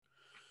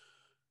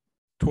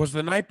'Twas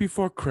the night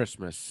before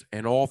Christmas,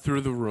 and all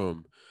through the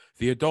room,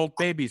 the Adult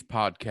Babies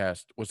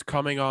podcast was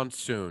coming on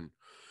soon.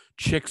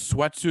 Chick's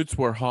sweatsuits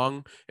were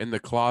hung in the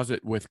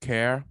closet with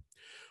care,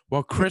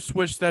 while Chris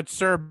wished that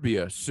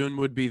Serbia soon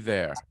would be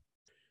there.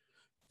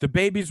 The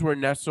babies were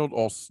nestled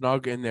all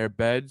snug in their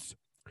beds,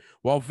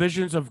 while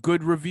visions of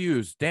good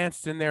reviews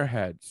danced in their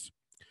heads.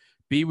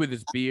 B with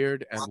his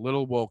beard and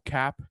little wool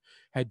cap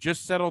had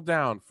just settled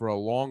down for a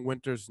long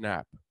winter's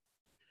nap.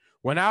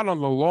 When out on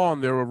the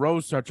lawn there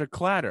arose such a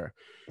clatter,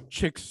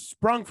 Chick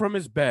sprung from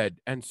his bed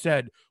and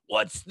said,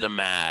 "What's the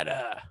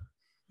matter?"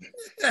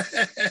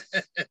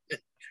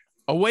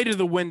 Away to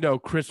the window,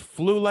 Chris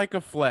flew like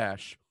a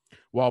flash,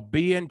 while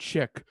B and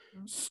Chick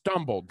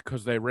stumbled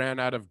because they ran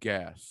out of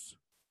gas.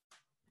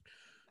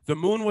 The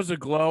moon was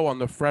aglow on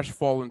the fresh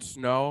fallen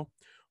snow,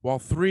 while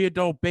three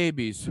adult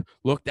babies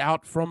looked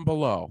out from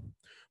below.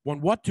 When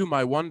what to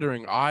my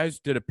wondering eyes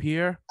did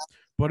appear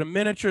but a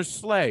miniature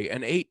sleigh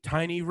and 8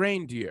 tiny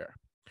reindeer.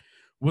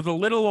 With a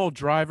little old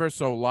driver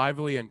so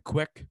lively and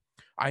quick,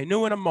 I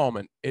knew in a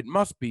moment it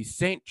must be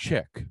Saint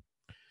Chick.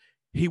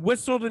 He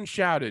whistled and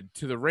shouted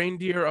to the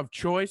reindeer of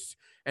choice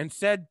and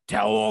said,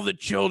 "Tell all the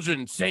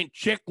children Saint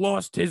Chick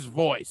lost his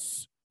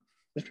voice."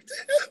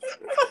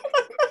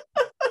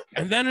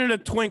 And then in a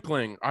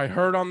twinkling, I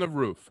heard on the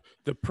roof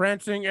the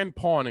prancing and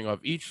pawing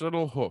of each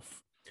little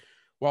hoof.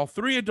 While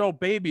 3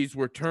 adult babies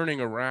were turning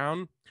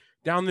around,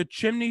 down the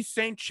chimney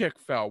Saint Chick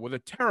fell with a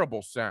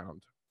terrible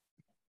sound.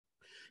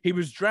 He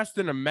was dressed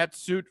in a Met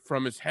suit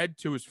from his head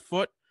to his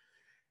foot,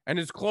 and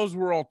his clothes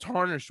were all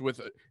tarnished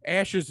with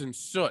ashes and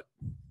soot.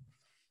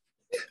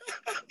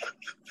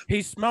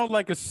 He smelled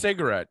like a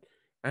cigarette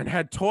and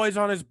had toys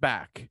on his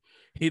back.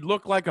 He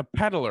looked like a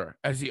peddler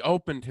as he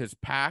opened his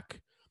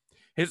pack.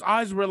 His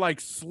eyes were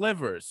like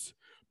slivers,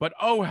 but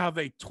oh, how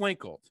they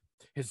twinkled.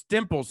 His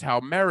dimples,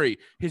 how merry.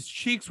 His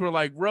cheeks were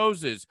like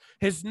roses,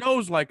 his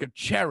nose like a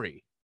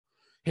cherry.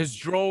 His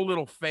droll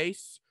little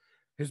face,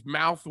 his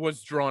mouth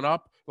was drawn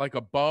up like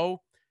a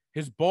bow.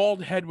 His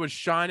bald head was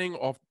shining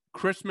off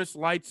Christmas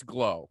lights'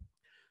 glow.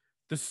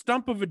 The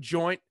stump of a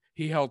joint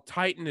he held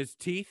tight in his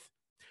teeth,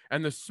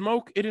 and the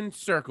smoke it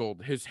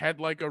encircled his head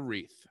like a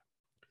wreath.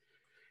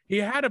 He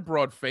had a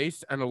broad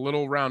face and a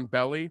little round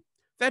belly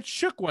that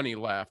shook when he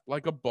laughed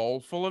like a bowl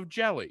full of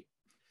jelly.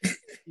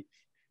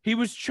 He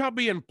was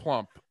chubby and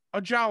plump,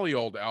 a jolly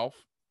old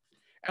elf,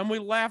 and we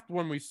laughed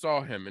when we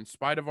saw him in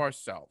spite of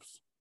ourselves.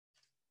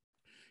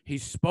 He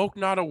spoke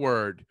not a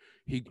word.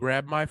 He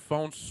grabbed my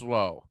phone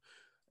slow,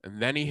 and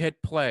then he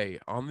hit play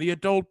on the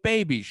Adult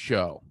Baby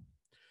Show.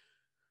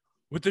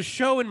 With the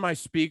show in my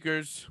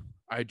speakers,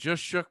 I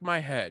just shook my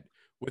head.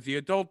 With the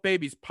Adult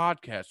Babies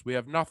podcast, we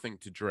have nothing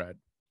to dread.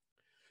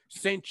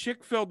 St.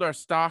 Chick filled our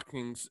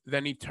stockings,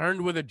 then he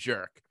turned with a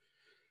jerk.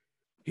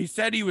 He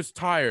said he was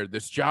tired.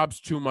 This job's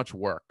too much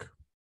work.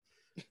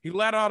 He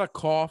let out a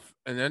cough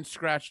and then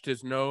scratched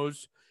his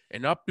nose,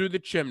 and up through the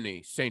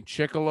chimney St.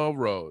 Chickalo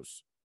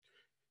rose.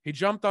 He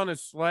jumped on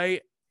his sleigh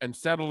and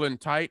settled in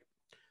tight.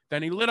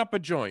 Then he lit up a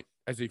joint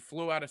as he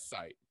flew out of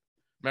sight.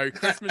 Merry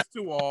Christmas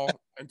to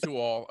all, and to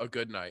all a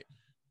good night.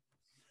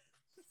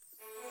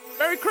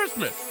 Merry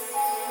Christmas!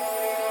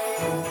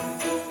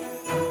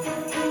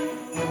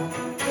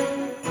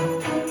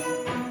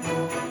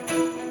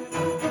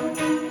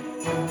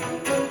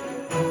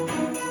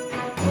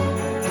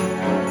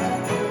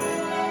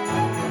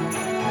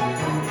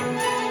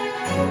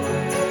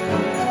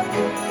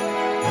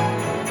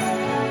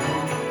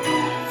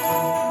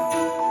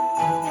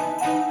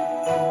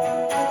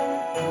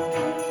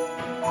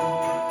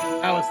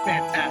 That was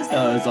fantastic.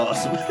 That was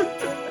awesome.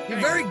 You're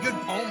a very good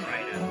poem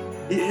writer.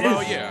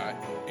 Well, yeah,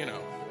 you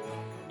know,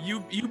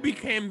 you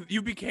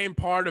became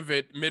part of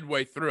it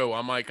midway through.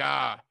 I'm like,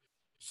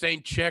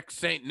 Saint Chick,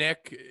 Saint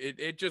Nick,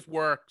 it just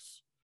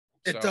works.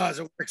 It does.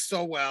 It works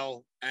so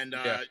well, and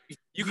yeah.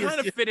 you kind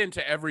of fit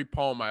into every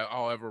poem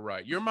I'll ever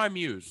write. You're my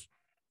muse.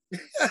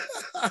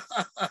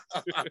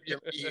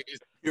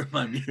 You're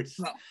my muse.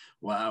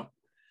 Wow,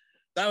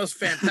 that was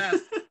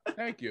fantastic.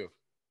 Thank you.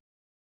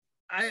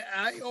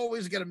 I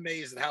always get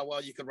amazed at how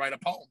well you can write a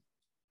poem.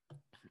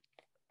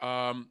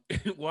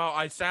 Well,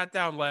 I sat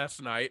down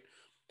last night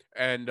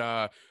and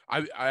I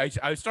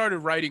started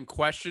writing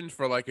questions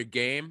for like a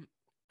game,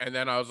 and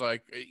then I was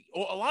like, a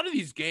lot of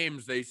these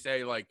games they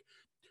say like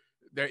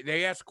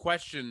they ask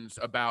questions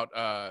about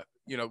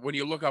when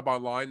you look up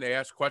online they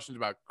ask questions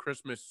about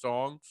Christmas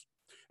songs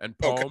and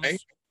poems. Okay.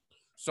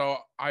 So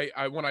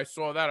I when I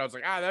saw that I was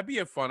like, that'd be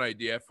a fun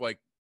idea if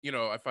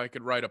if I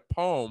could write a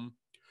poem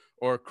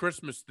or a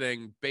Christmas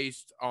thing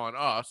based on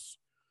us.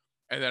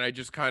 And then I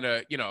just kind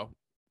of,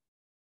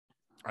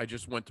 I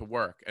just went to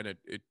work and it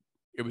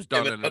was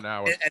done in an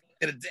hour. It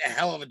did a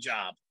hell of a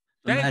job.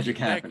 Thank you.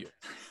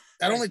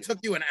 That only took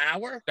you an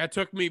hour? That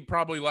took me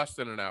probably less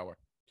than an hour.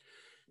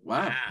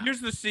 Wow. Here's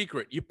the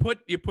secret. You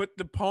put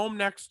the poem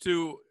next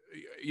to,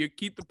 you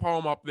keep the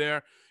poem up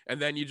there,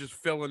 and then you just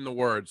fill in the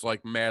words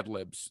like Mad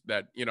Libs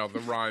that,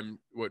 the rhyme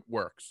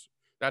works.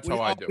 That's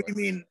how I do it. You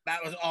mean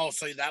that was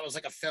also that was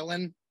like a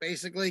fill-in,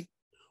 basically?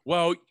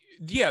 Well,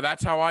 yeah,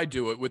 that's how I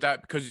do it with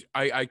that because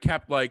I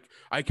kept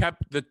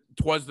the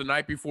 "'Twas the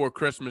Night Before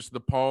Christmas" the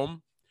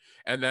poem,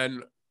 and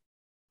then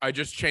I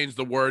just changed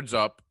the words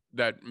up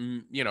that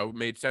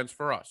made sense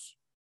for us.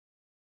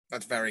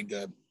 That's very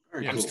good.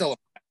 Very I'm cool. still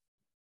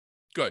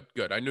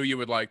Good. I knew you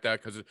would like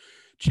that because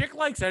Chick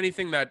likes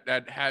anything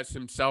that has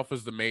himself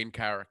as the main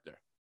character.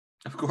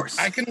 Of course.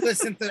 I can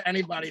listen to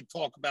anybody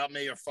talk about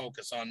me or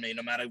focus on me,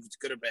 no matter if it's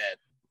good or bad.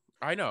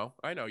 I know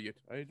you.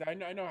 I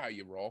know how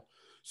you roll.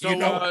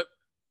 So,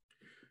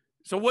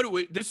 so what do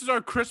we? This is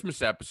our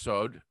Christmas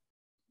episode.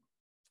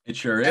 It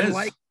sure is.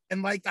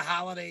 And like the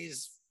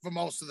holidays for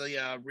most of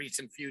the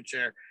recent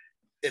future,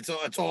 it's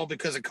all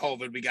because of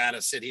COVID. We got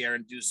to sit here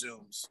and do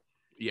Zooms.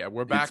 Yeah,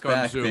 we're back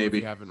on Zoom, baby.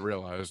 If you haven't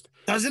realized.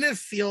 Doesn't it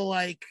feel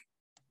like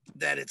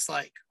that? It's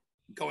like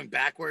going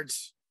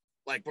backwards.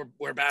 Like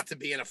we're about to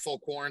be in a full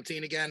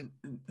quarantine again.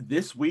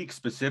 This week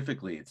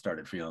specifically, it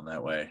started feeling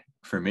that way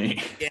for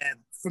me. Yeah,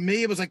 for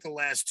me, it was like the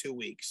last 2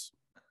 weeks.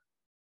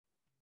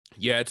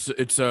 Yeah,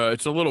 it's a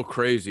little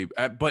crazy,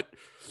 but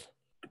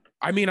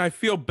I mean, I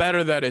feel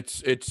better that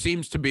it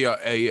seems to be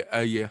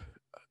a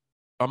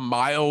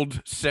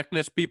mild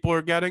sickness people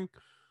are getting.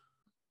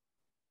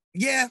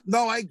 Yeah,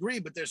 no, I agree,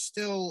 but there's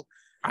still.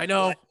 I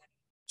know. Like,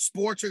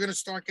 sports are going to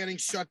start getting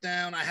shut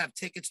down. I have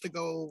tickets to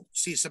go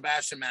see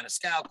Sebastian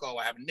Maniscalco.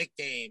 I have a Knick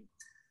game.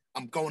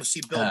 I'm going to see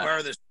Bill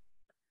Burr this,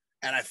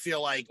 and I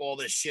feel like all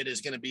this shit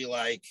is going to be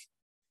like.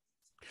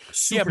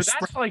 Yeah, but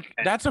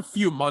that's a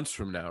few months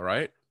from now,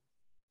 right?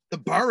 The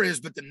Burr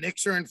is, but the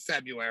Knicks are in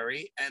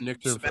February, and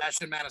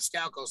Sebastian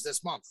Maniscalco's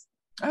this month.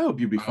 I hope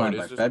you'll be fine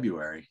by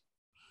February.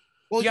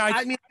 Well, yeah,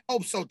 I mean, I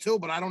hope so too,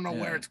 but I don't know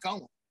where it's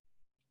going.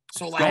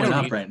 So it's going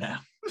up right now.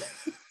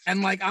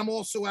 And like, I'm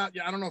also out.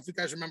 I don't know if you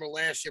guys remember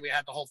last year, we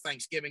had the whole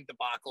Thanksgiving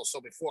debacle. So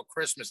before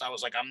Christmas, I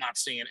was like, I'm not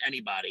seeing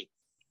anybody.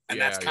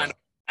 And that's kind of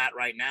at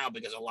right now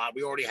because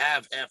we already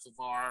have half of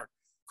our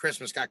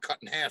Christmas got cut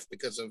in half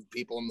because of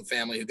people in the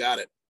family who got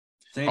it.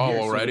 Same here.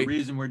 Already? So the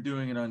reason we're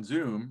doing it on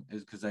Zoom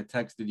is because I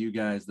texted you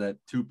guys that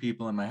 2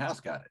 people in my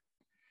house got it.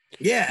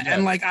 Yeah.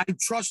 And like, I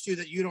trust you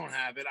that you don't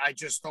have it. I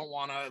just don't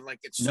want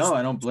to No,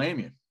 I don't blame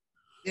you.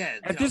 Yeah.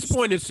 At this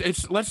point,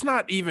 it's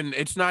not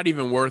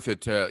even worth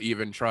it to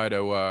even try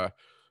to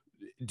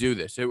do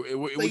this.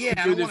 We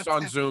can do this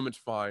on Zoom. It's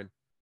fine.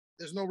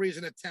 There's no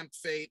reason to tempt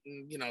fate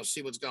and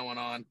see what's going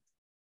on.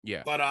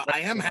 Yeah. But I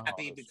am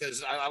happy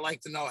because I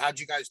like to know, how'd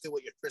you guys do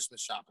with your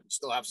Christmas shopping?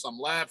 Still have some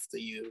left? Are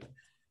you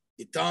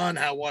done?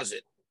 How was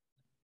it?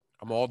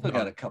 I'm all done. I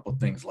got a couple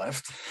things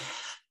left.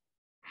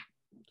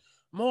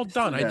 I'm all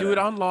done. I do it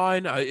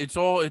online. It's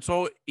all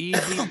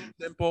easy,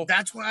 simple.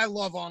 That's what I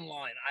love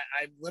online.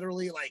 I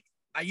literally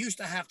I used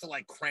to have to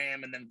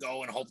cram and then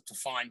go and hope to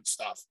find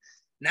stuff.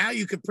 Now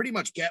you could pretty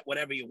much get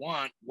whatever you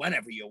want,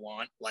 whenever you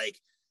want.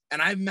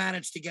 And I've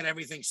managed to get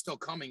everything still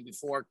coming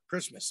before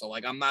Christmas. So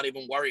I'm not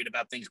even worried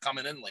about things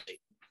coming in late.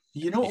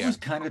 You know what was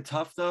kind of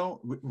tough though?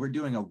 We're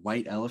doing a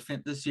white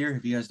elephant this year.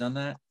 Have you guys done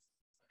that?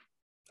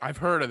 I've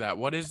heard of that.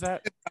 What is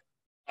that?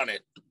 On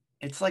it.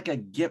 It's like a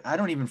gift. I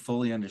don't even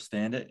fully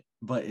understand it,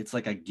 but it's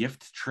like a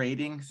gift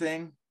trading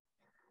thing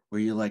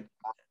where you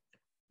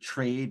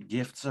trade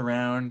gifts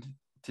around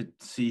to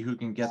see who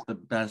can get the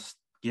best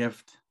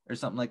gift or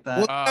something like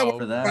that.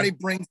 Well, everybody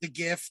brings the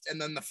gift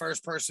and then the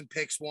first person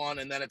picks one,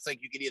 and then it's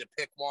you can either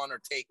pick one or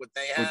take what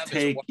they have.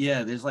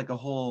 There's a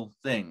whole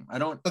thing. I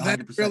don't. But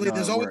then really,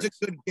 there's always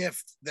a good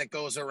gift that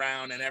goes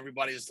around, and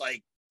everybody's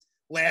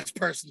last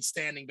person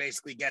standing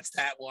basically gets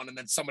that one, and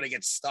then somebody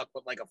gets stuck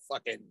with a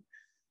fucking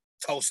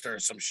toaster or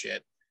some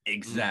shit.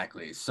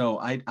 Exactly.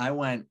 So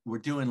we're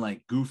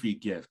doing goofy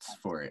gifts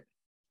for it.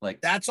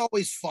 That's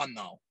always fun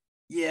though.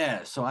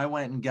 Yeah. So I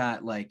went and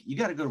got you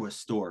got to go to a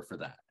store for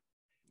that.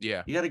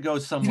 Yeah. You got to go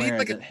somewhere.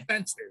 You need a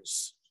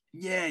Spencer's.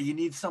 Yeah. You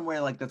need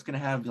somewhere that's going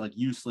to have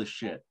useless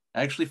shit.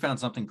 I actually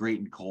found something great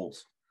in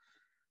Kohl's.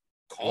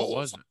 What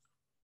was it?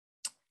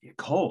 Yeah,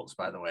 Kohl's,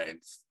 by the way.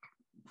 It's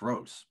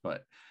gross,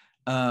 but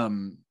it's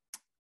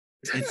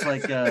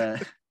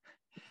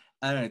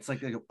I don't know, it's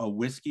a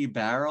whiskey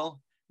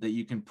barrel that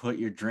you can put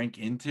your drink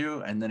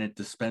into, and then it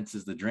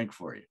dispenses the drink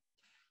for you.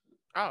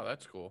 Oh,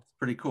 that's cool. It's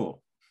pretty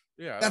cool.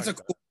 Yeah, that's a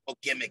cool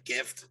gimmick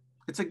gift.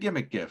 It's a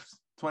gimmick gift.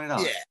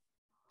 $20.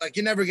 Yeah,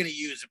 you're never gonna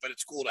use it, but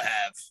it's cool to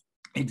have.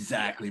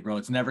 Exactly, bro.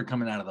 It's never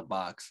coming out of the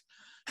box.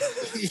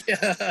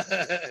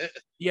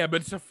 Yeah,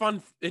 but it's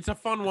a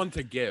fun one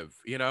to give.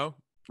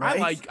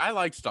 Right? I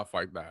like stuff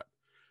like that.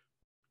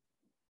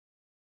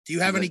 Do you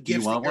have any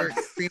gifts that you're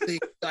extremely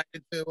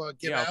excited to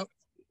give out?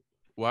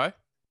 What?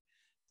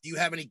 Do you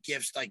have any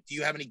gifts? Do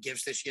you have any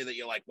gifts this year that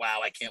you're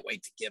wow, I can't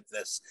wait to give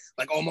this?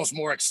 Almost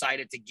more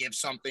excited to give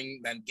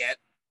something than get?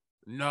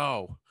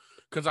 No,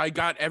 because I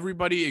got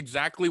everybody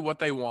exactly what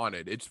they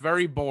wanted. It's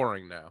very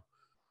boring now,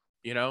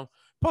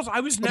 Plus, I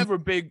was never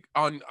big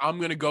on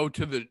I'm gonna go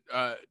to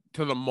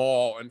the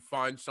mall and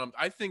find something.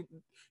 I think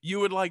you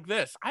would like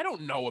this. I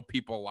don't know what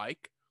people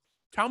like.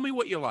 Tell me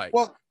what you like.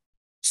 Well,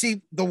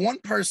 see, the one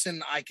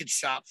person I could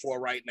shop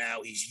for right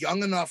now, he's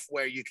young enough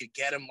where you could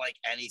get him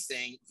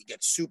anything. He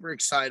gets super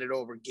excited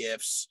over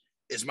gifts,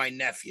 is my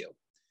nephew.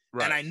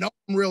 Right. And I know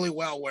him really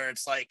well where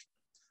it's like,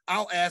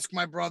 I'll ask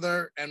my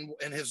brother and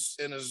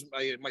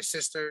my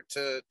sister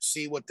to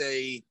see what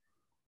they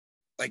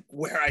like,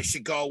 where I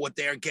should go, what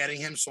they're getting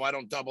him, so I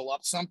don't double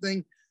up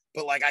something.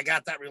 But like, I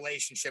got that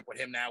relationship with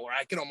him now where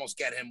I can almost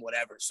get him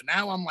whatever. So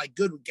now I'm like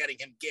good with getting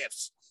him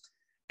gifts,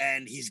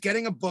 and he's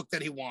getting a book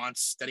that he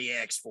wants, that he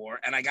asked for,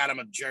 and I got him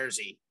a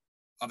jersey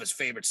of his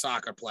favorite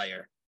soccer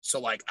player. So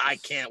like, I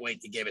can't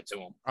wait to give it to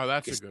him. Oh,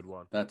 that's a good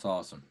one. That's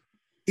awesome.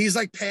 He's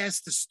like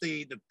past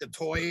the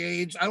toy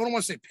age. I don't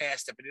want to say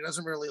past it, but he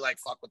doesn't really like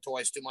fuck with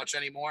toys too much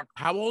anymore.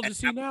 How old is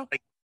he now?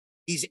 Like,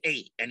 he's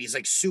 8, and he's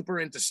like super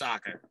into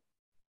soccer.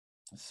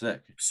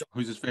 Sick. So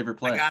who's his favorite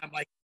player? I got him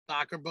like a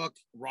soccer book.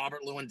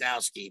 Robert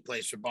Lewandowski. He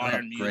plays for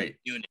Bayern Great.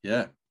 Munich.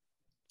 Yeah.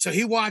 So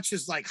he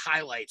watches like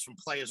highlights from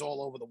players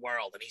all over the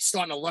world, and he's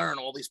starting to learn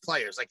all these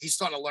players. Like, he's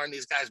starting to learn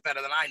these guys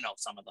better than I know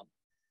some of them.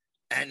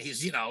 And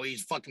he's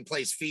fucking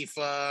plays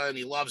FIFA and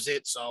he loves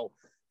it. So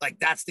like,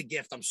 that's the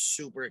gift I'm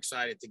super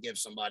excited to give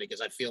somebody,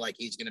 because I feel like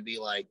he's gonna be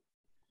like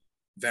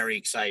very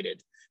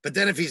excited. But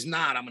then if he's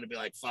not, I'm gonna be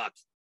like, fuck.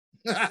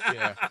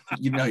 Yeah.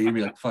 You'd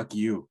be like, fuck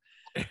you.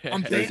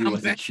 I'm Jersey betting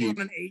wasn't cheap.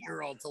 on an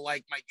 8-year-old to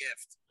like my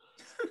gift.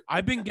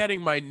 I've been getting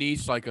my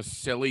niece like a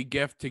silly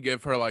gift to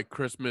give her like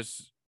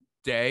Christmas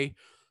Day.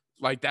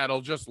 Like, that'll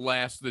just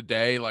last the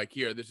day. Like,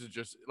 here, this is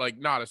just like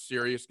not a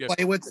serious gift.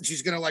 Play with it.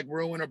 She's gonna like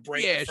ruin a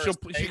break. Yeah,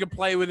 she can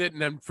play with it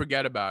and then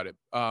forget about it.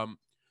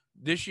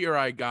 This year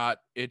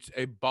it's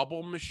a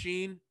bubble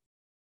machine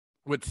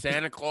with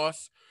Santa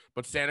Claus,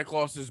 but Santa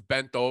Claus is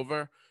bent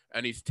over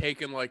and he's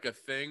taking like a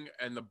thing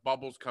and the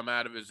bubbles come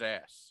out of his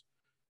ass.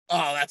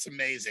 Oh, that's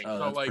amazing. Oh,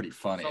 that's pretty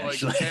funny, so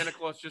actually. like Santa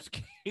Claus just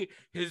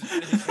his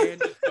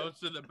hand just goes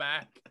to the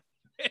back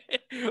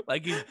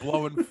like he's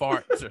blowing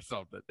farts or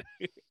something.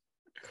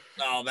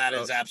 Oh, that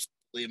is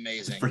absolutely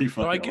amazing. It's pretty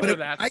funny. So I give her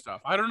that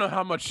stuff. I don't know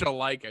how much she'll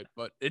like it,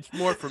 but it's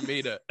more for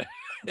me to.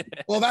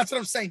 Well, that's what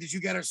I'm saying. Did you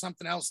get her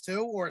something else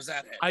too, or is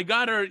that it? I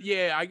got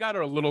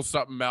her a little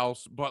something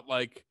else, but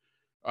like,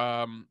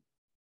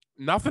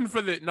 nothing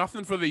for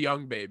the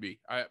young baby.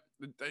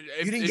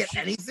 You didn't get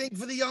anything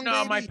for the young baby?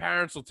 No, my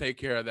parents will take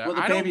care of that. Well,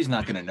 the baby's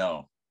not gonna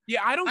know.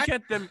 Yeah, I don't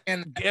get them.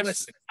 And gifts.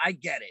 listen, I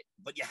get it,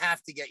 but you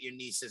have to get your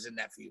nieces and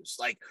nephews.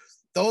 Like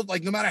those,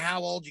 like no matter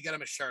how old, you get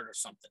them a shirt or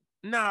something.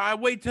 No, I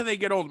wait till they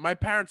get old. My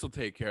parents will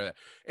take care of that.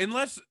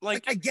 Unless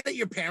like I get it,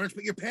 your parents,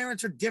 but your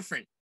parents are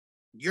different.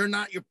 You're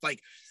not your like.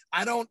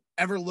 I don't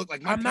ever look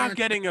like my I'm parents. not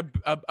getting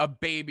a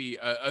baby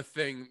a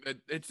thing.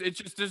 It's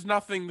just there's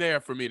nothing there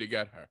for me to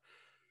get her.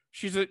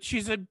 She's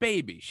a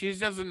baby. She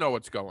doesn't know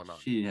what's going on.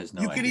 She has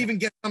no You idea. could even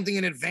get something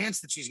in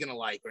advance that she's gonna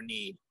like or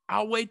need.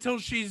 I'll wait till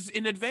she's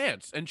in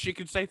advance and she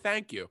can say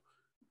thank you.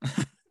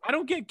 I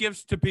don't get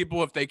gifts to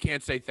people if they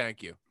can't say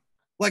thank you.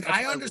 Like, That's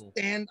I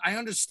my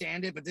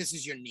understand it, but this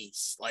is your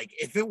niece. Like,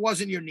 if it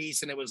wasn't your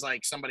niece and it was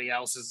like somebody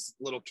else's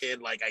little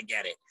kid, like I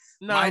get it.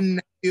 No, My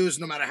nephews,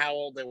 no matter how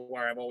old they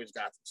were, I've always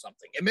got them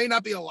something. It may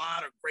not be a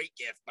lot or great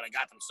gift, but I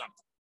got them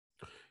something.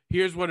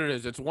 here's what it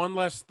is. It's one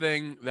less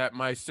thing that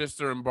my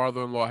sister and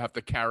brother-in-law have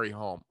to carry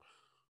home.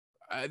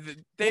 They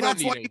don't That's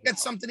need why you anything get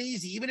else. something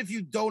easy. Even if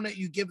you donate,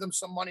 you give them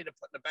some money to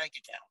put in a bank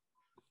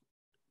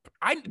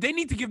account. They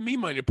need to give me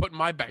money to put in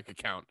my bank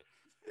account.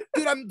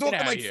 Dude, I'm talking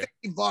outta like here.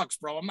 $50,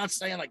 bro. I'm not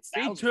saying like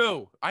Me thousands.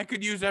 too. I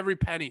could use every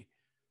penny.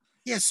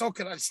 Yeah, so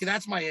could I. See,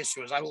 that's my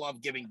issue. Is I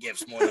love giving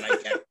gifts more than I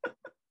can.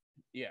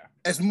 Yeah.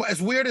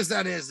 As weird as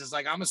that is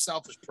like I'm a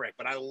selfish prick,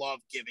 but I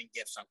love giving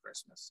gifts on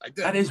Christmas. I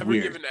do. That is Never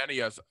weird. given any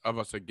of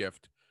us a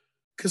gift.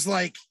 Because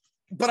like,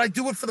 but I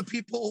do it for the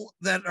people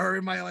that are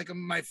in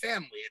my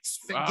family. It's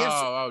gifts.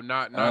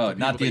 Not Oh,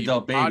 not the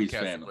adult baby's podcasted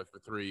family. with for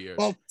 3 years.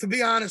 Well, to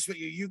be honest with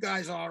you, you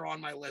guys are on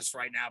my list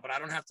right now, but I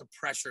don't have to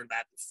pressure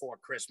that before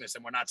Christmas,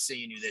 and we're not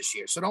seeing you this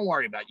year. So don't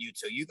worry about you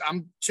two.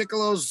 I'm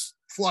Chicolo's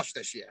flush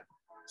this year.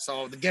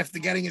 So the gift the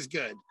getting is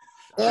good.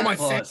 All my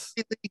family Plus.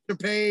 leads are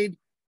paid.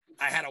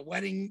 I had a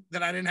wedding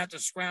that I didn't have to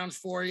scrounge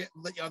for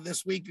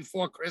this week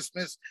before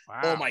Christmas.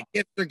 wow. All my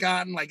gifts are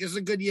gotten. Like, this is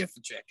a good year for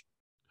Chick.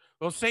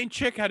 Well, Saint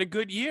Chick had a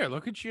good year.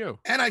 Look at you.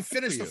 And I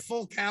finished you. a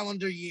full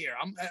calendar year.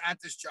 I'm at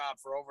this job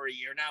for over a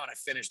year now, and I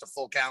finished a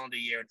full calendar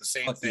year at the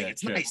same Fuck thing. yeah,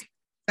 It's Chick. nice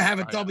to have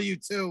a I know.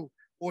 W-2,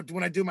 or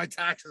when I do my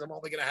taxes, I'm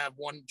only going to have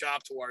one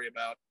job to worry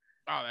about.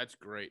 Oh, that's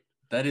great.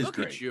 That is Look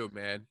great. at you,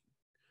 man.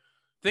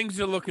 Things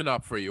are looking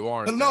up for you,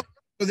 aren't But they? no,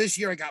 for this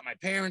year, I got my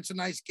parents a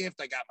nice gift.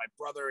 I got my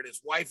brother and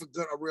his wife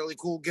a really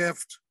cool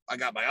gift. I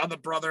got my other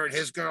brother and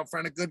his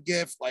girlfriend a good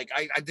gift. Like,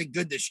 I did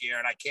good this year,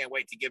 and I can't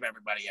wait to give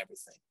everybody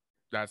everything.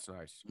 That's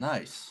nice.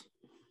 Nice.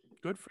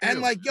 Good for And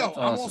you. like, yo, That's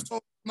I'm awesome. also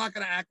not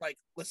going to act like,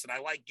 listen, I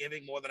like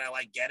giving more than I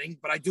like getting,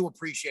 but I do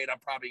appreciate I'm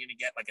probably going to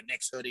get like a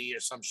Knicks hoodie or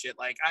some shit.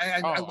 Like,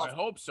 I I love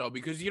hope so,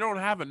 because you don't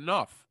have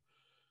enough.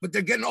 but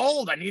they're getting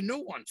old. I need new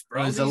ones, bro.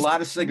 Well, there's a These- lot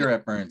of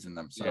cigarette burns in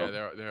them. So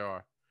Yeah, there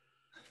are.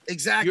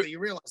 Exactly. You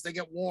realize they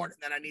get worn, and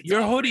then I need Your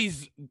to upgrade.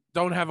 hoodies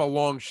don't have a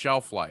long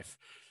shelf life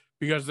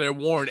because they're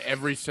worn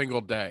every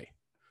single day.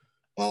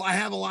 Well, I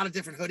have a lot of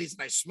different hoodies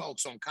and I smoke,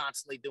 so I'm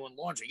constantly doing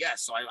laundry.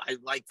 Yes, so I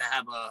like to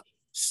have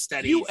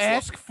steady. Do you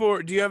ask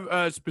for? Do you have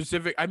a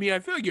specific? I mean, I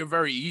feel like you're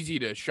very easy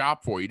to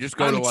shop for. You just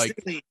go to like.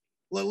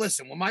 Well,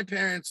 listen, when my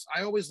parents,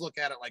 I always look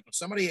at it like when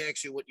somebody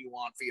asks you what you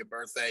want for your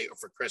birthday or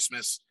for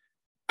Christmas,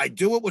 I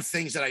do it with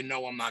things that I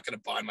know I'm not going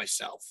to buy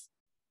myself.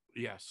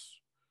 Yes.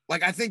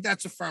 Like, I think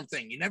that's a firm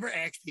thing. You never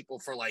ask people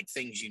for like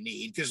things you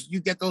need because you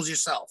get those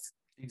yourself.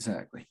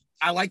 Exactly.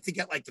 I like to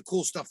get like the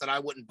cool stuff that I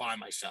wouldn't buy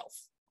myself.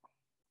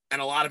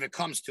 And a lot of it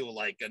comes to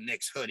like a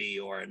Knicks hoodie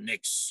or a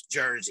Knicks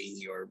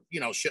jersey or,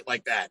 shit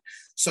like that.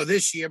 So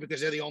this year, because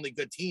they're the only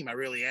good team, I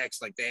really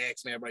asked, like they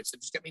asked me, everybody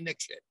said, just get me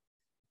Knicks shit.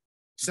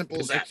 Simple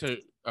as that.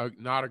 Knicks are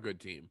not a good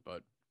team,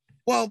 but.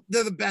 Well,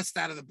 they're the best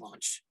out of the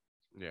bunch.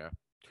 Yeah.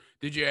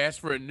 Did you ask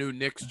for a new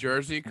Knicks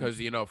jersey? Because,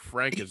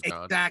 Frank is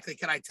gone. Exactly.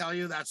 Can I tell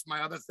you, that's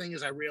my other thing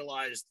is I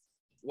realized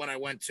when I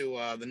went to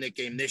the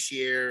Knicks game this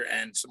year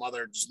and some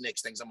other just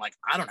Knicks things, I'm like,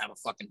 I don't have a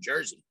fucking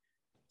jersey.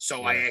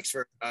 So I asked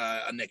for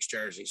a Knicks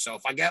jersey. So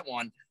if I get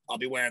one, I'll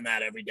be wearing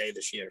that every day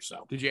this year.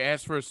 So did you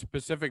ask for a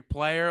specific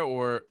player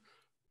or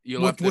you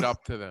left it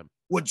up to them?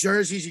 With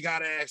jerseys, you got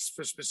to ask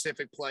for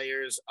specific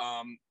players.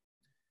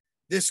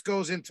 This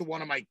goes into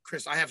one of my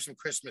I have some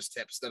Christmas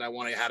tips that I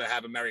want how to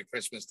have a Merry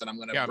Christmas that I'm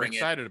going to bring in.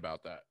 I'm excited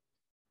about that.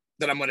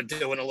 That I'm going to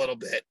do in a little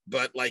bit.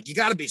 But like, you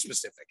got to be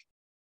specific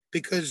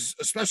because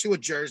especially with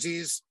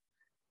jerseys,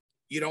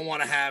 you don't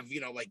want to have,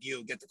 like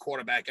you get the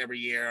quarterback every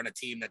year on a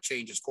team that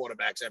changes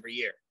quarterbacks every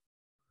year.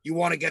 You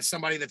want to get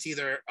somebody that's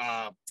either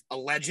a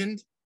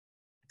legend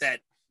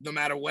that no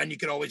matter when you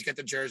could always get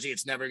the jersey.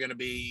 It's never going to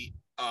be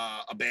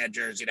a bad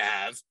jersey to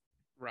have.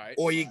 Right.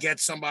 Or you get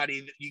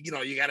somebody, you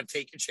got to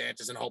take your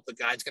chances and hope the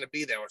guy's going to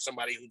be there or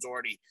somebody who's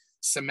already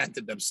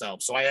cemented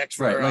themselves. So I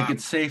actually. Right. Like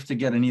it's safe to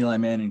get an Eli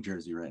Manning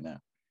jersey right now.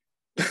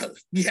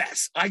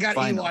 Yes. I got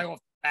Finally. Eli off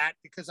that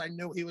because I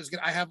knew he was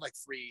going to. I have like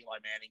 3 Eli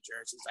Manning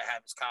jerseys. I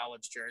have his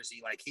college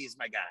jersey. Like he's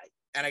my guy.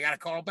 And I got a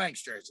Carl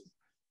Banks jersey.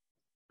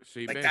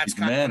 See, like man. that's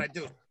kind of what I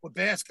do. With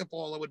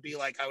basketball, it would be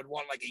like I would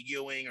want like a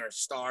Ewing or a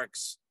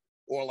Starks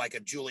or like a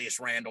Julius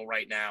Randle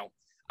right now.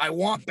 I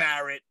want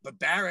Barrett, but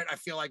Barrett I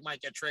feel like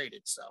might get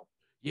traded. So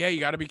yeah, you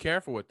got to be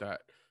careful with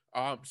that.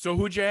 So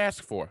who'd you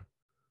ask for?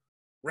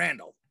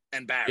 Randle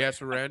and Barrett. Yes,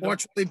 for Randle.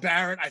 Unfortunately,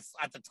 Barrett.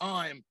 At the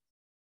time,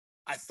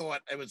 I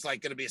thought it was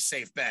like going to be a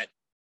safe bet.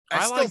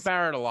 I like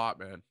Barrett a lot,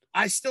 man.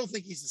 I still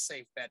think he's a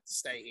safe bet to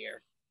stay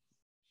here.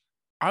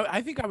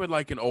 I think I would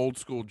like an old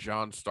school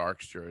John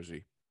Starks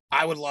jersey.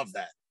 I would love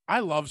that. I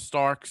love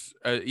Starks.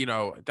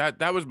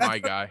 That was my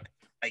guy.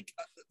 Like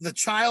the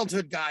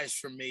childhood guys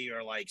for me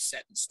are like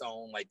set in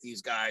stone. Like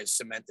these guys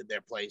cemented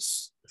their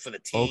place for the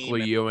team.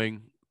 Oakley,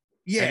 Ewing.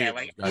 Yeah,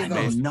 like I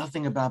know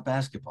nothing about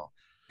basketball.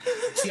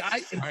 See,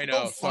 I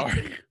know.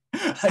 Sorry.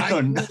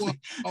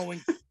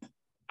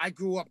 I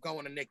grew up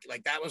going to Knicks.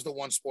 Like that was the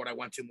one sport I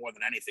went to more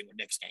than anything with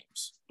Knicks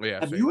games. Yeah.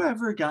 Have you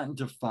ever gotten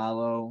to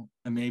follow?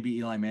 And maybe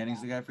Eli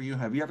Manning's the guy for you.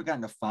 Have you ever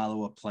gotten to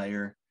follow a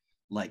player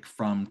like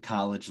from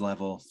college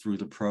level through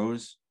the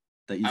pros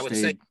that you I would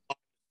say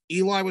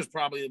Eli was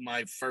probably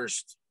my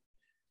first,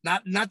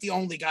 not the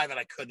only guy that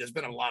I could. There's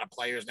been a lot of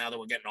players now that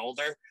we're getting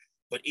older,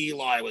 but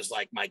Eli was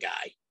like my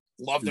guy.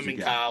 Loved him in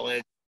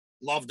college,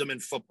 loved him in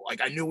football. Like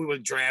I knew we were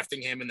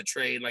drafting him in the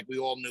trade. Like we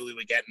all knew we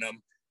were getting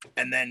him.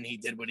 And then he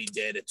did what he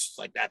did. It's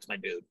like, that's my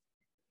dude.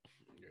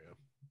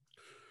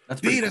 Yeah.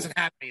 He doesn't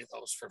have any of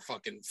those for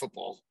fucking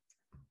football.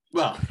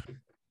 Well,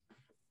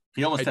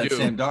 he almost had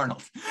Sam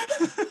Darnold.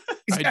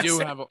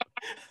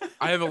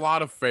 I have a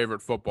lot of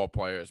favorite football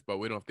players, but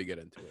we don't have to get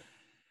into it.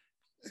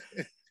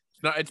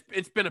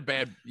 It's been a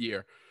bad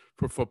year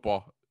for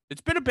football.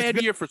 It's been a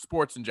bad year for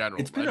sports in general.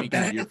 It's been a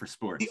bad year for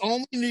sports. The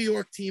only New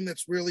York team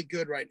that's really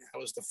good right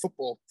now is the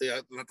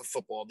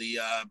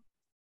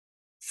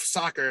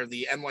soccer,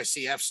 the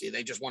NYCFC.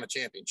 They just won a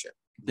championship.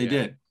 They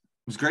did. It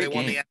was a great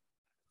game.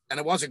 And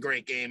it was a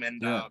great game.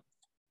 And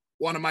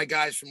one of my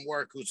guys from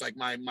work, who's like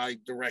my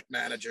direct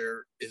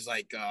manager, is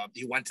like,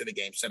 he went to the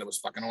game, said it was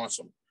fucking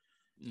awesome.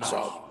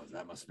 So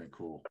that must have been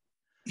cool.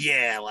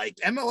 Yeah, like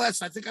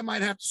MLS, I think I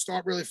might have to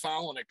start really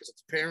following it because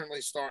it's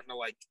apparently starting to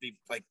be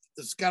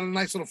it's got a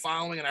nice little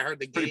following, and I heard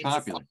the game's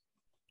popular.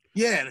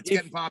 Yeah, and it's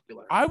getting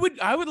popular. I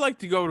would like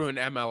to go to an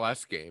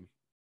MLS game.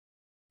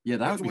 Yeah,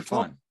 that would be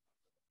fun.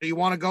 Do you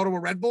want to go to a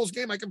Red Bulls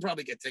game? I can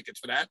probably get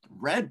tickets for that.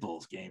 Red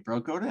Bulls game, bro.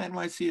 Go to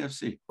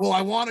NYCFC. Well,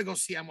 I want to go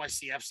see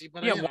NYCFC,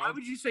 but why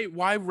would you say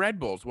why Red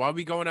Bulls? Why are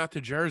we going out to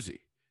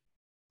Jersey?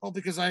 Well,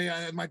 because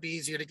it might be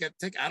easier to get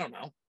tickets. I don't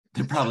know.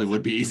 It probably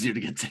would be easier to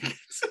get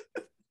tickets.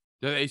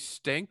 Do they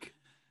stink?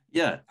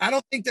 Yeah. I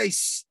don't think they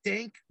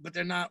stink, but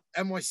they're not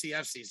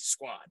NYCFC's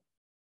squad.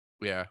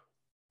 Yeah.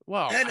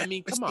 Well, and I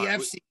mean, come on.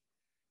 NYCFC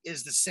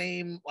is the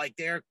same, like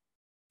they're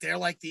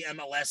like the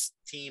MLS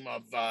team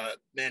of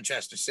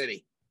Manchester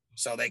City.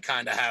 So they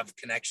kind of have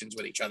connections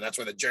with each other. That's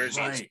where the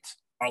jerseys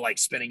are like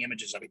spinning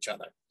images of each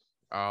other.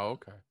 Oh,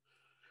 okay.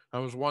 I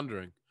was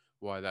wondering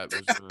why that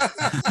was.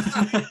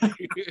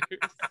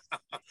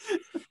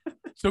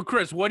 So,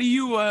 Chris, what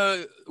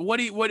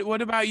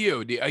about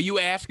you? Are you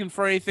asking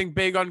for anything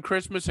big on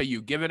Christmas? Are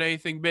you giving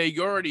anything big?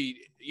 You already,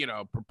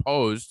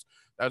 proposed.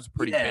 That was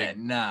pretty big.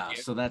 Yeah.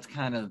 So that's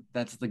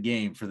the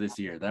game for this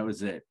year. That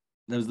was it.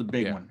 That was the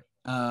big one.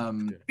 I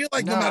feel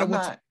like no matter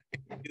what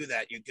you do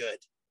that, you're good.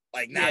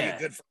 Like now you're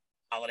good for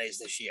holidays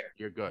this year.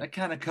 You're good. That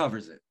kind of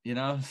covers it, you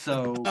know?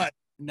 So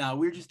no,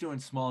 we're just doing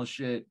small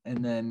shit.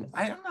 And then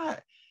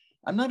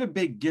I'm not a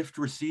big gift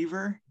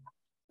receiver.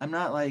 I'm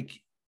not like,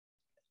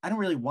 I don't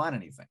really want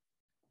anything.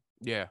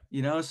 Yeah.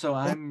 You know, so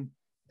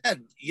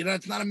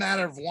it's not a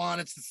matter of want.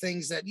 It's the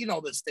things that,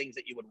 there's things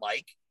that you would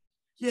like.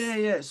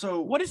 Yeah.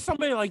 So what does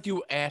somebody like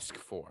you ask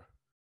for?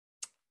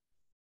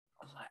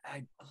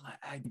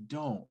 I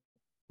don't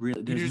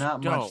really, there's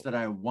not much that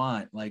I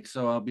want. Like,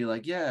 so I'll be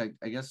like, yeah,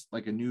 I guess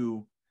like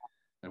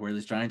I wear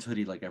this Giants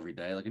hoodie like every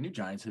day. Like a new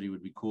Giants hoodie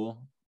would be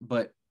cool.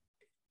 But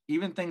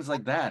even things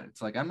like that,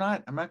 it's like I'm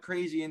not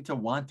crazy into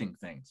wanting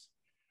things.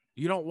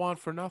 You don't want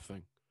for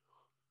nothing.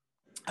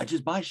 I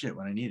just buy shit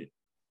when I need it.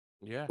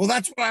 Yeah. Well,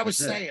 that's what I was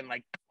saying.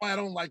 Like, that's why I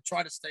don't like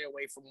try to stay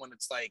away from when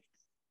it's like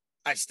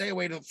I stay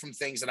away from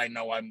things that I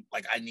know I'm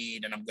like I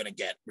need and I'm gonna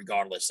get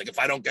regardless. Like if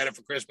I don't get it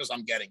for Christmas,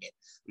 I'm getting it.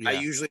 Yeah. I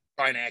usually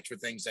try and ask for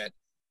things that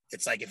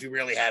it's like if you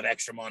really have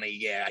extra money,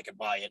 yeah, I can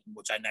buy it,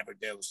 which I never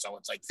do. So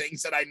it's like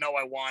things that I know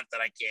I want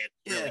that I can't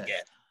really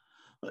get.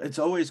 It's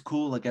always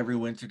cool, like every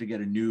winter, to get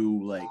a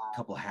new like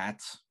couple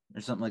hats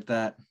or something like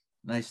that.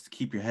 Nice to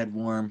keep your head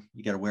warm.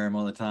 You got to wear them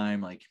all the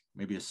time, like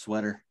maybe a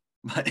sweater.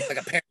 But like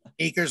a pair of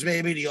sneakers,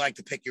 maybe. Do you like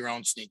to pick your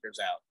own sneakers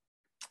out?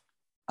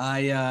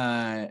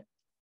 I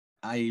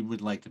would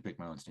like to pick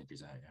my own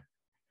sneakers out. Yeah,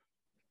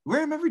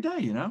 wear them every day.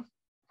 You know.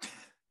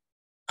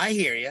 I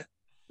hear you.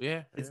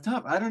 Yeah, it's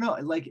tough. I don't know.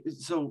 Like,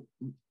 so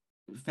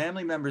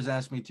family members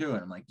ask me too,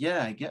 and I'm like,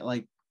 yeah, I get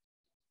like,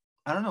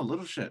 I don't know,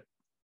 little shit.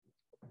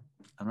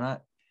 I'm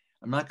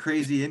not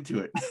crazy into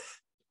it.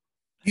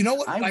 You know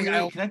what?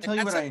 Can I tell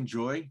you what I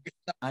enjoy?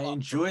 I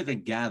enjoy the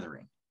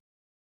gathering.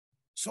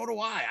 So do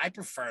I. I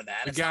prefer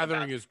that. The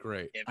gathering is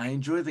great. I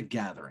enjoy the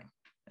gathering,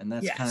 and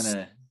that's kind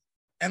of.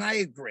 And I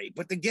agree,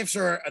 but the gifts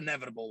are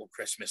inevitable with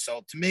Christmas.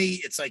 So to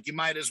me, it's like you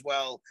might as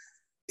well.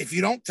 If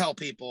you don't tell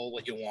people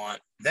what you want,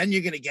 then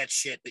you're going to get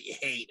shit that you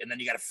hate, and then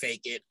you got to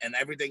fake it, and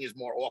everything is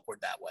more awkward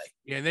that way.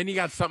 Yeah, and then you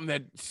got something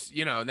that's,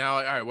 now,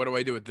 all right, what do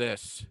I do with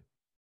this?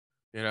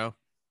 Yeah.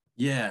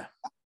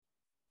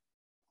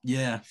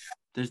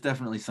 There's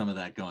definitely some of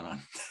that going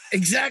on.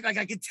 Exactly. Like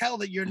I could tell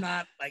that you're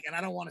not like, and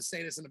I don't want to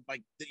say this in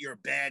like that you're a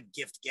bad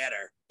gift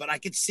getter, but I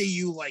could see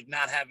you like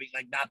not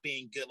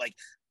being good. Like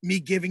me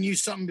giving you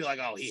something, be like,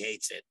 oh, he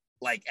hates it.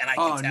 Like, and I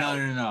can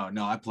tell.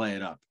 No, I play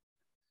it up.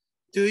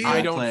 Do you?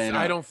 I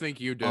don't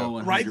think you do.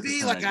 Oh, right,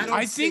 B? Like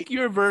I think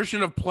your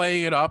version of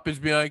playing it up is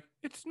being like,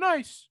 it's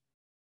nice.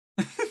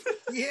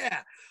 Yeah.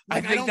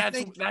 Like, I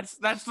think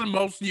that's the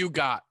most you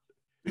got.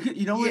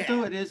 You know what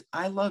though it is?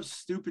 I love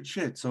stupid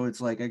shit. So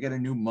it's like I get a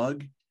new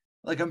mug.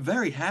 Like I'm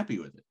very happy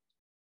with it.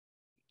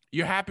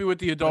 You're happy with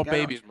the adult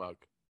baby's mug.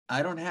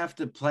 I don't have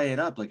to play it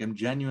up. Like I'm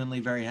genuinely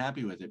very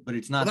happy with it, but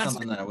it's not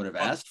something that I would have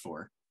asked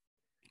for.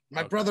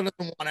 My brother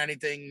doesn't want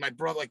anything. My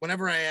brother, like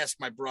whenever I ask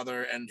my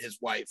brother and his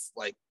wife,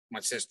 like my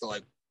sister,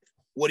 like,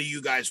 what do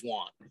you guys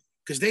want?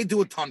 Because they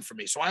do a ton for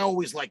me. So I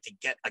always like to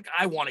get, like,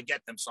 I want to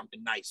get them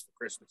something nice for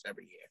Christmas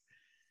every year.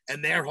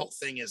 And their whole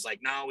thing is like,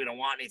 no, we don't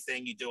want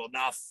anything. You do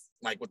enough,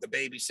 like with the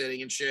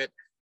babysitting and shit.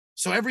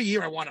 So every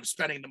year I wind up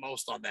spending the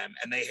most on them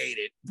and they hate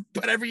it.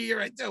 But every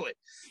year I do it.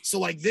 So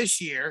like this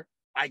year,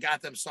 I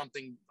got them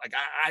something like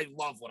I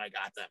love what I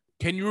got them.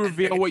 Can you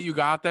reveal what you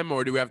got them,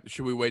 or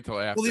should we wait till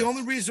after? Well, the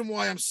only reason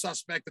why I'm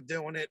suspect of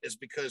doing it is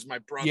because my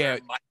brother.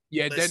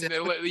 Wait.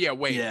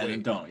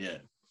 Don't.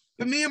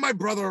 But me and my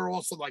brother are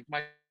also like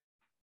my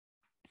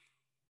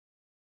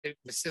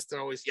sister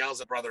always yells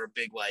at brother a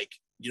big like,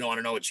 you don't want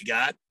to know what you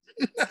got.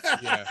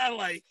 Yeah.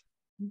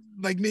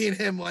 like me and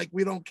him, like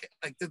we don't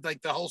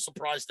like the whole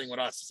surprise thing with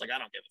us. It's like I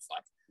don't give a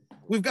fuck.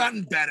 We've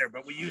gotten better,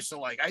 but we used to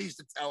I used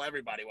to tell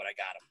everybody what I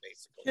got him,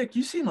 basically. Yeah,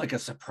 you seem like a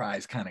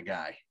surprise kind of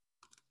guy.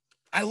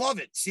 I love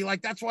it. See,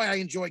 like that's why I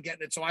enjoy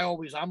getting it. So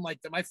I'm like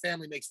my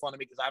family makes fun of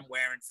me because I'm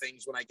wearing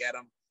things when I get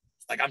them.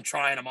 Like I'm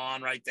trying them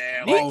on right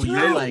there.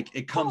 You're like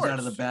it comes out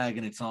of the bag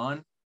and it's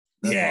on.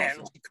 That's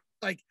awesome.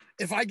 Like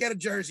if I get a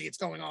jersey, it's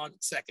going on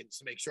seconds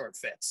to make sure it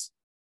fits.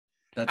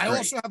 I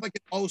also have like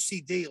an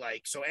OCD,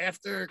 like so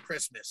after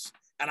Christmas,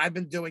 and I've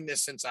been doing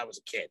this since I was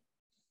a kid.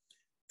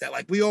 That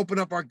like we open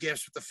up our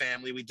gifts with the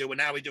family. We do it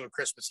now. We do it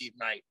Christmas Eve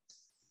night,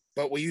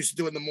 but we used to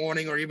do it in the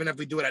morning, or even if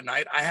we do it at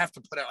night, I have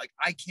to put out like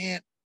I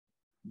can't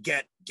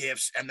get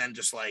gifts and then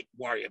just like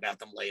worry about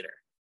them later.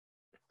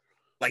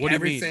 Like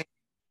everything,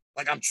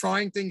 like I'm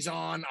trying things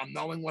on. I'm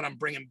knowing what I'm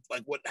bringing,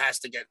 like what has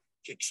to get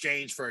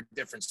exchanged for a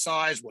different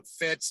size, what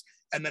fits,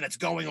 and then it's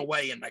going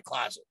away in my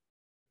closet.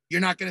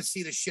 You're not going to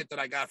see the shit that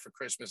I got for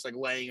Christmas like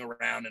laying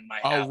around in my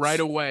house. Oh, right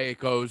away it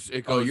goes.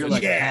 You're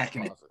like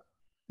packing it.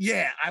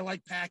 Yeah, I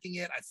like packing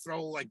it. I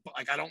throw like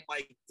I don't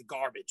like the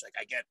garbage.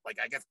 I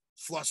get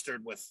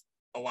flustered with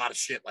a lot of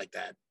shit like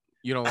that.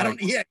 You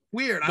don't.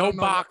 Weird. No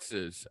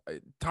boxes.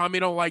 Tommy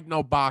don't like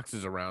no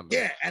boxes around him.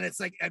 Yeah, and it's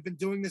like I've been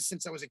doing this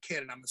since I was a kid,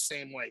 and I'm the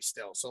same way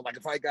still. So like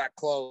if I got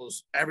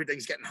clothes,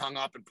 everything's getting hung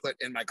up and put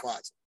in my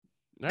closet.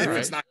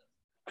 It's not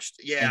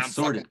Yeah, and I'm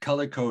sorted, fucking,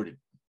 color coded.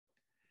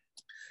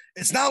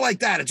 it's not like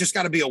that. It just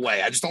got to be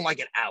away. I just don't like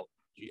it out.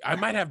 I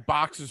might have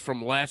boxes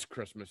from last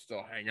Christmas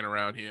still hanging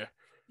around here.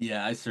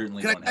 Yeah, I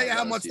certainly Can I don't tell you have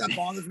how those much that either.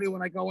 bothers me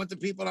when I go into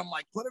people and I'm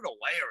like, put it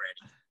away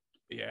already.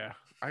 Yeah,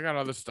 I got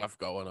other stuff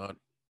going on.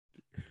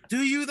 Do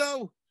you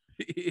though?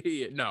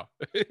 No.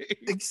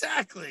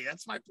 Exactly.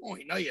 That's my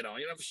point. No, you don't.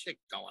 You don't have shit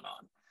going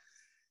on.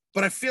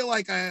 But I feel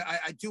like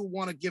I do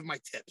want to give my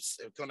tips.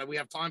 Do we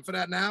have time for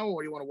that now,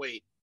 or you want to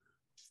wait?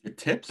 Your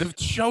tips? The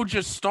show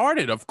just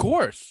started, of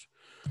course.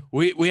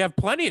 We have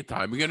plenty of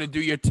time. We're gonna do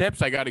your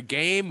tips. I got a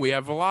game. We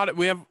have a lot of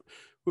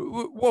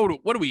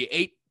what are we,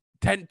 8,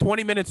 10,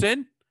 20 minutes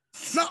in?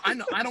 No, I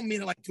know. I don't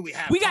mean it like do we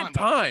have We time, got but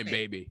time, hey,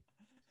 baby.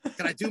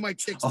 Can I do my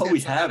chicks? All we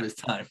tips on have how is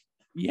time.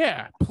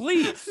 Yeah,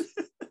 please.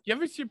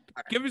 Give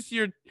us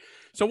your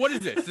So what is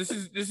this?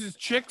 This is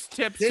chicks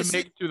tips This to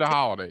make is it through the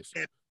holidays.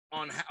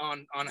 on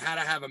how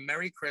to have a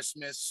Merry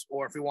Christmas,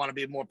 or if we want to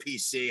be more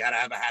PC, how to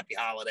have a happy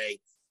holiday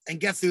and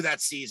get through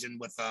that season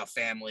with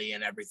family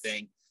and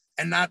everything,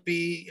 and not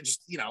be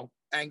just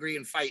angry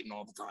and fighting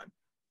all the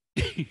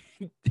time.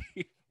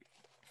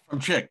 From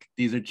Chick.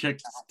 These are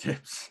Chick's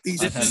tips. These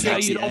on This are is to how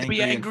not you don't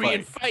be angry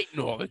and fight. fighting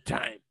all the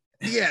time.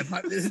 Yeah,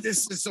 but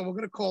this is so we're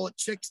gonna call it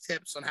Chicks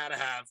Tips on how to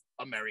have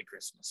a Merry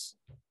Christmas.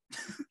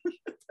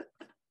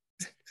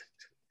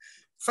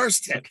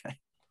 First tip: Okay.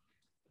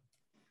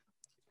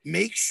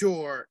 make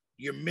sure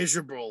you're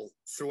miserable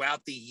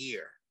throughout the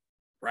year.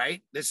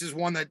 Right? This is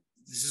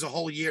a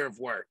whole year of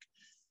work,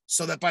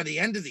 so that by the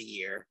end of the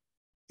year,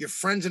 your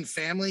friends and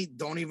family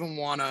don't even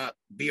want to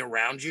be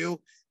around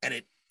you, and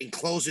it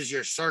encloses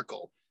your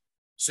circle.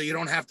 So you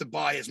don't have to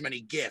buy as many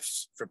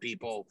gifts for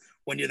people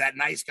when you're that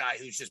nice guy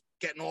who's just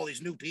getting all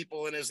these new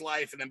people in his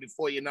life. And then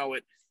before you know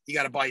it, you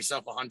got to buy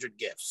yourself 100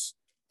 gifts.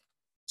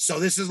 So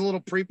this is a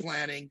little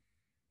pre-planning.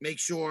 Make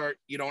sure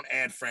you don't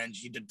add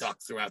friends. You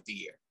deduct throughout the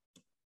year.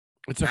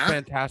 It's a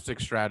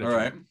fantastic strategy. All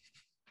right.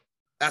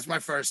 That's my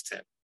first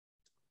tip.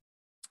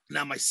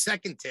 Now, my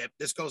second tip,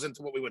 this goes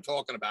into what we were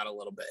talking about a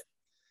little bit.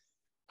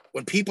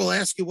 When people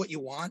ask you what you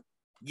want,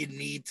 you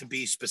need to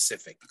be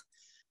specific.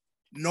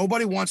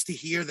 Nobody wants to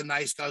hear the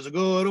nice guys like,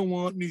 oh, I don't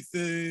want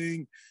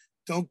anything.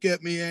 Don't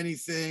get me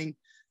anything.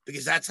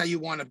 Because that's how you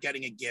wind up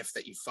getting a gift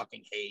that you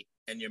fucking hate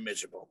and you're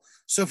miserable.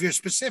 So if you're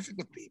specific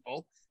with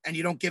people and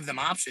you don't give them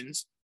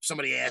options,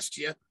 somebody asks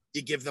you,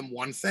 you give them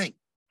one thing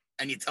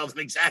and you tell them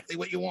exactly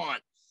what you want.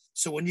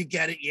 So when you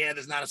get it, yeah,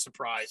 there's not a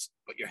surprise,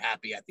 but you're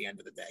happy at the end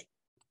of the day.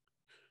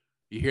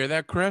 You hear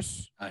that,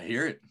 Chris? I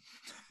hear it.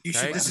 You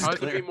should. Okay? This is How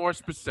to be more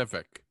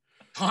specific.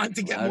 time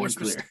to get Loud more and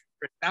clear. specific.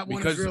 That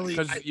one Because is really.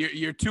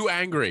 you're too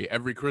angry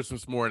every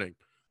Christmas morning.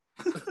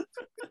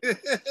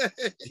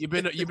 You've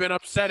been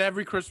upset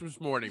every Christmas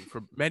morning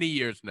for many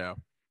years now.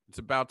 It's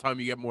about time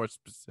you get more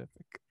specific.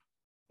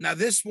 Now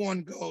this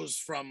one goes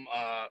from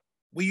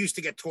we used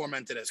to get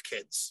tormented as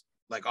kids.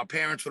 Like our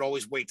parents would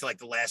always wait till like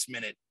the last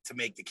minute to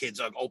make the kids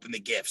open the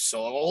gifts. So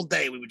all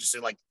day we would just say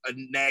like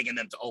nagging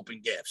them to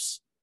open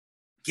gifts.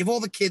 Give all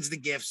the kids the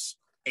gifts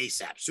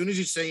ASAP. As soon as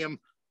you see them,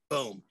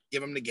 boom,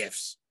 give them the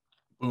gifts.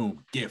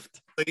 Boom.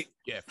 Gift.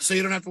 So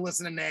you don't have to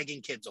listen to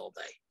nagging kids all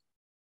day.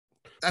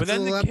 But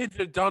then the kids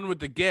are done with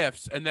the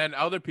gifts, and then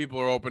other people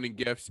are opening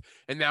gifts,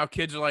 and now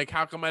kids are like,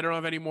 how come I don't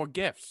have any more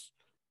gifts?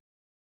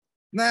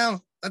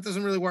 No, that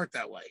doesn't really work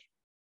that way.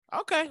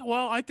 Okay,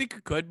 well, I think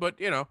it could, but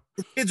The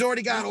kids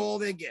already got all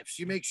their gifts.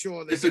 You make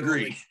sure they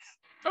Disagree.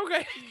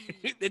 okay.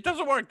 It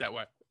doesn't work that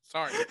way.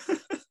 Sorry.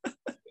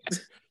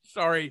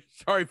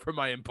 Sorry for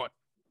my input.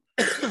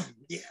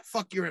 Yeah,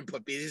 fuck your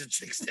input, B. These are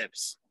chicks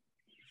tips.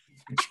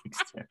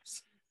 Chick's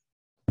tips.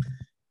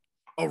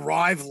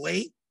 Arrive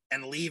late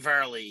and leave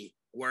early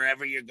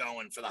wherever you're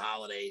going for the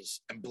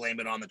holidays and blame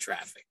it on the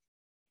traffic.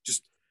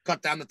 Just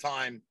cut down the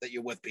time that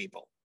you're with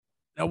people.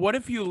 Now, what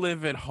if you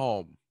live at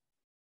home?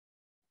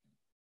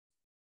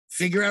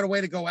 Figure out a way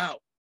to go out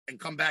and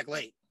come back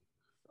late.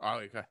 Oh,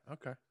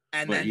 okay.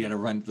 And But then you got to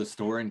run to the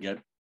store and get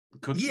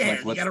cookies. yeah, Like,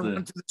 you what's gotta the...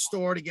 run to the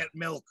store to get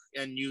milk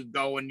and you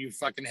go and you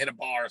fucking hit a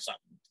bar or something.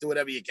 Do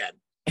whatever you can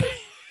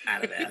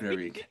out of there.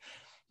 Whatever you get.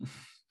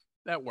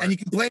 That works. And you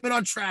can blame it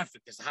on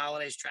traffic because the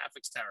holidays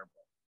traffic's terrible.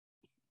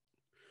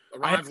 I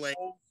Arrive have late,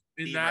 holes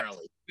in leave that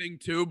early. thing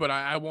too, but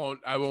I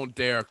won't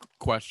dare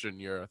question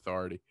your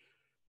authority.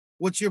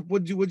 Would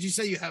you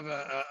say you have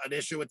an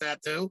issue with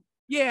that too?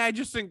 Yeah, I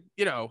just think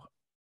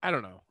I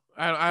don't know.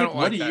 I don't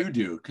What like do that. you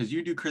do? Because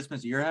you do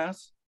Christmas at your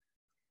house?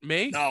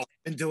 Me? No, I've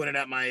been doing it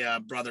at my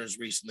brother's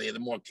recently, the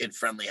more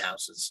kid-friendly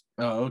houses.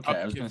 Oh, okay.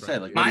 Oh, I was going to say,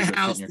 kid-friendly. like, what do My you go sit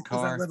house, in your because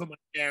I car? live with my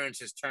parents,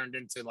 has turned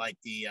into like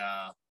the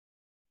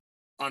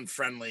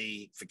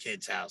unfriendly for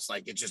kids house.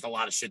 Like it's just a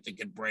lot of shit that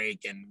could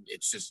break, and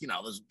it's just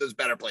there's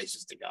better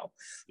places to go.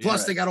 Yeah.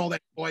 Plus, they got all their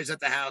toys at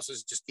the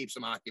houses, just keeps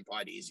them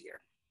occupied easier.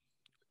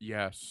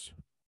 Yes.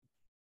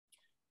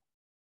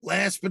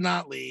 Last but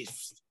not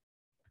least,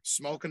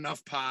 smoke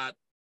enough pot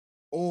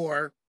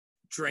or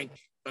drink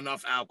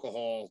enough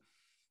alcohol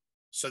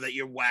so that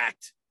you're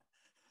whacked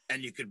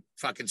and you could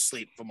fucking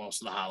sleep for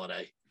most of the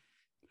holiday.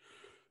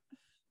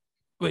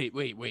 Wait.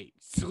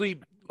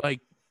 Sleep,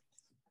 like,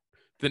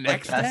 The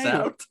next pass day?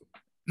 out?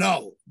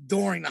 No,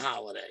 during the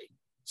holiday.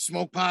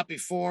 Smoke pot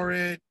before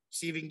it.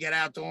 See if you can get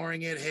out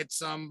during it. Hit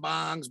some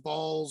bongs,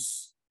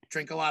 bowls.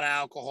 Drink a lot of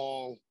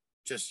alcohol.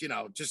 Just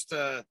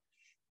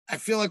I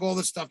feel like all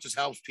this stuff just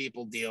helps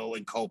people deal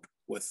and cope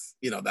with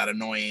that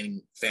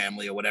annoying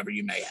family or whatever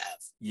you may have.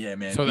 Yeah,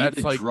 man. So Be that's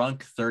the like-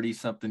 drunk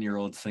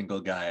 30-something-year-old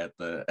single guy at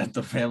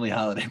the family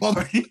holiday Well,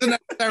 party. it doesn't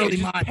necessarily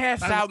Just mine.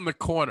 pass out in the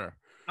corner.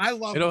 I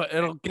love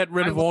It'll get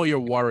rid of all your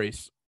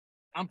worries.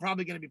 I'm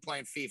probably going to be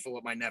playing FIFA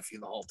with my nephew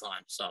the whole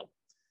time. So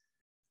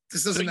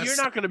this So doesn't. you're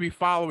not going to be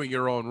following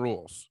your own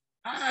rules.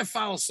 I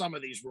follow some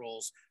of these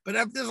rules, but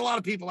there's a lot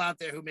of people out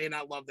there who may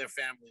not love their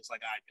families like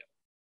I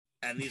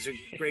do, and these are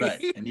great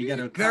Right. And you got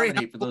to Very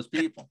accommodate for those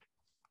people.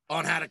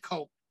 on how to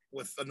cope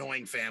with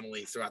annoying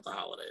family throughout the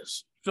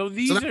holidays. So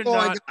these So that's are all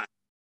I not. got.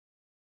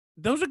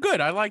 Those are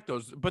good. I like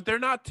those, but they're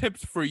not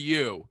tips for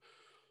you.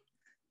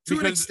 To an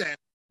Because- extent.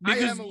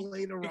 because- I am a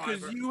late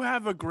Because arriver. you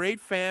have a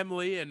great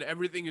family and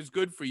everything is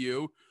good for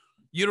you.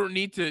 You don't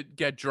need to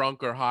get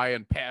drunk or high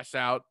and pass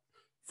out,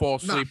 fall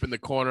No. asleep in the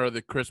corner of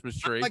the Christmas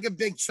I'm tree. like a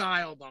big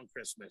child on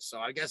Christmas, so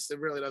I guess it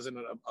really doesn't,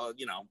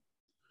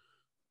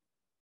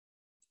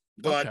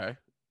 But Okay.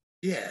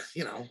 yeah,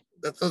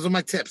 those are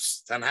my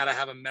tips on how to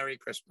have a Merry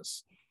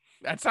Christmas.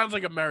 That sounds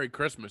like a Merry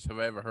Christmas. Have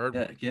I ever heard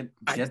Yeah, one? get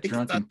I get think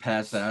drunk that- and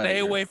pass out. Stay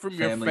at away from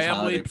your family's family.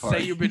 holiday Say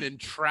party. you've been in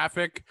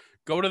traffic.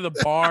 Go to the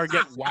bar,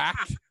 get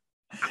whacked.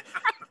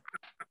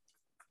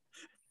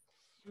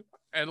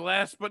 And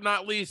last but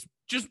not least,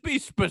 just be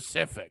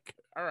specific.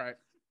 All right.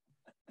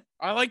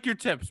 I like your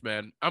tips,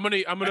 man. I'm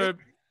gonna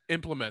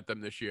implement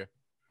them this year.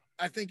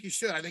 I think you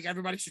should. I think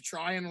everybody should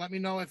try and let me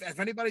know if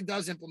anybody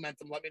does implement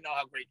them. Let me know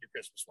how great your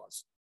Christmas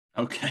was.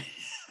 Okay.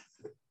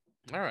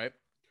 All right.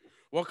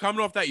 Well,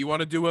 coming off that, you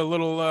want to do a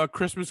little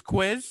Christmas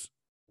quiz?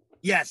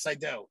 Yes, I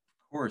do.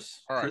 Of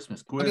course. All right.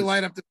 Christmas Let me quiz.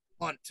 light up the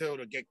blunt too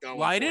to get going.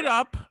 Light for it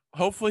up.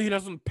 Hopefully, he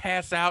doesn't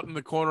pass out in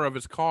the corner of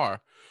his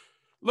car.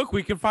 Look,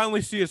 we can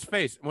finally see his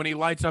face when he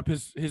lights up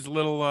his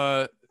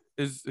little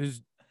his. There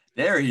he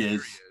There he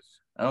is. is.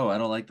 Oh, I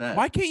don't like that.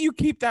 Why can't you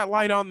keep that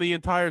light on the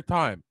entire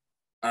time?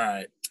 All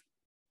right.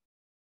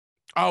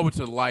 Oh, it's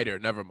a lighter.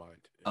 Never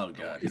mind. Oh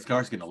god, his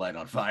car's gonna light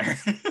on fire.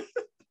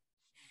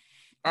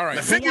 All right.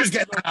 My Who fingers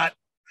wants, get hot.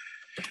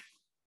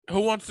 who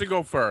wants to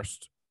go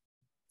first?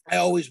 I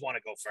always want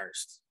to go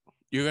first.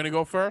 You're gonna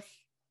go first.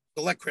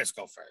 So let Chris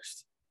go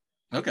first.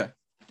 Okay.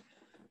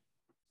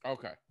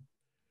 Okay.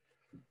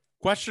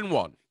 Question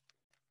 1.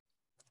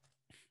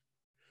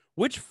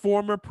 Which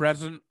former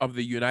president of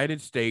the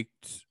United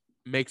States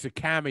makes a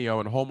cameo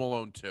in Home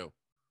Alone 2?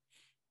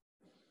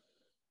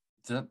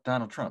 Is that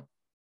Donald Trump?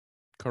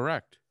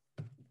 Correct.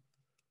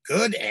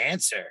 Good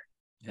answer.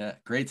 Yeah,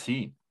 great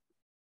scene.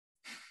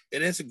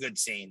 It is a good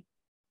scene.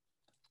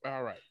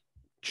 All right.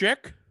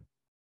 Chick.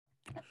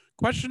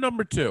 Question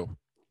number 2.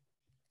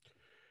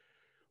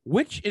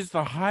 Which is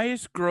the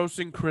highest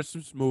grossing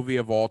Christmas movie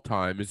of all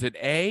time? Is it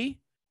A,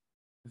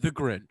 The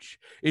Grinch?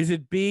 Is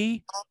it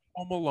B,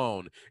 Home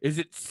Alone? Is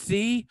it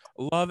C,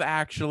 Love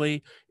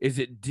Actually? Is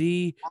it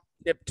D,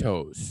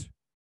 Tiptoes?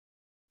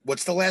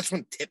 What's the last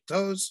one?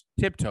 Tiptoes?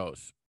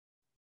 Tiptoes.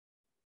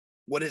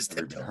 What is Never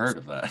even Tiptoes? heard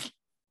of that.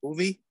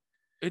 Movie?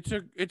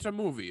 It's a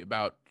movie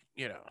about,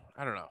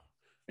 I don't know.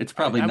 It's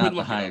probably I would not the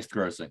look it up. highest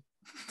grossing.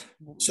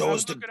 So I'll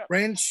is the look it up.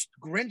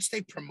 Grinch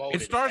they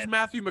promoted. It stars and,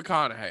 Matthew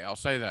McConaughey. I'll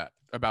say that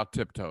about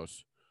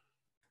Tiptoes.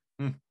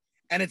 and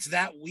it's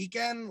that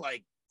weekend,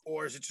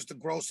 or is it just a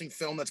grossing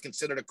film that's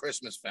considered a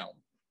Christmas film?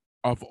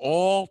 Of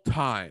all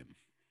time.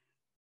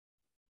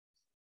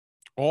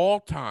 All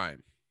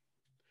time.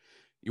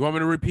 You want me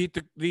to repeat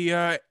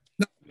the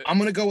I'm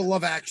gonna go with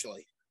Love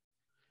Actually.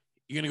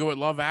 you're gonna go with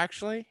Love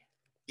Actually?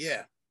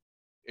 Yeah.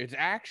 It's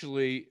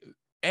actually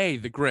A,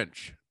 The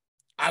Grinch.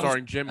 I was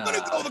Starring Jim, gonna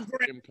go with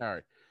Grinch. Jim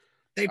Carrey.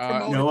 They you You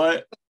promoted know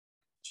what?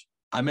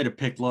 I'm gonna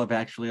pick Love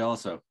Actually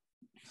also.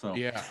 So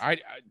Yeah,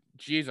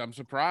 geez, I'm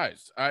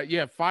surprised.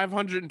 Yeah,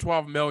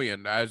 512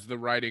 million as the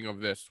writing of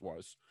this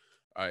was.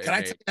 Can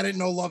I tell you, I didn't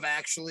know Love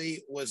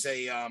Actually was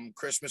a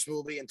Christmas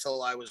movie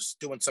until I was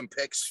doing some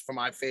picks for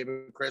my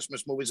favorite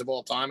Christmas movies of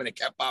all time, and it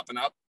kept popping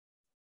up.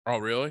 Oh,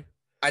 really?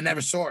 I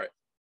never saw it.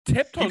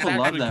 Tiptoes people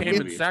love actually that came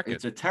movie. in second.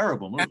 It's a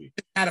terrible movie.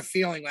 I had a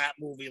feeling that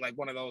movie, like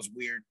one of those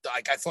weird,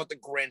 I thought The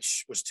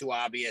Grinch was too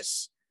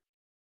obvious,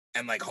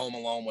 and like Home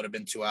Alone would have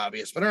been too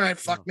obvious. But all right,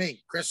 fuck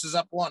me. Chris is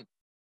up 1.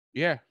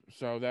 Yeah,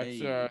 so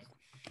Hey.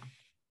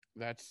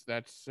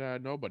 that's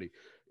nobody.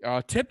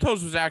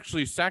 Tiptoes was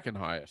actually second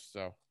highest.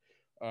 So,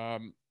 all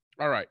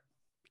right.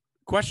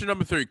 Question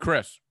number 3,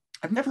 Chris.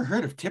 I've never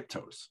heard of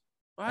Tiptoes.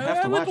 I, have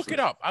to I would watch look it this.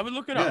 up. I would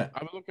look it Yeah. up.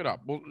 I would look it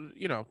up. Well,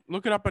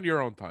 look it up on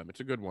your own time. It's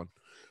a good one.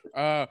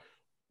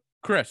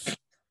 Chris,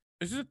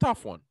 this is a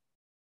tough one.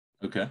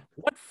 Okay.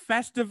 What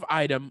festive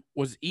item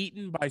was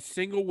eaten by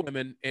single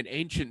women in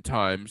ancient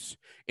times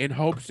in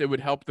hopes it would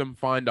help them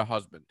find a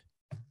husband?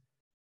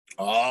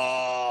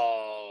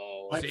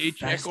 Oh, What See,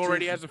 Chick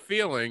already has a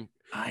feeling.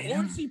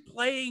 item? Or is he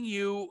playing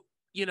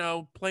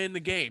playing the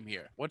game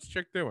here? What's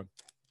Chick doing?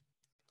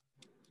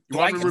 You Do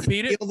want I me to get to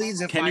repeat it? steal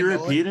these if Can I you know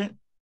it? repeat it?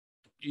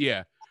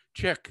 Yeah.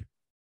 Chick,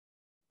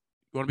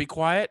 you want to be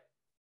quiet?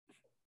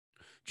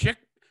 Chick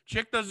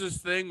does this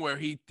thing where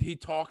he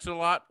talks a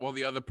lot while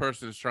the other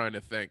person is trying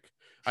to think.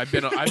 I've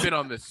been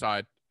on this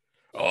side.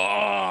 Oh,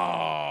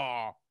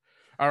 all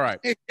right.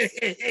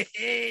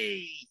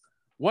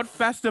 What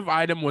festive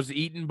item was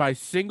eaten by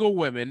single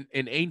women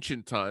in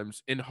ancient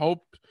times in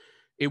hope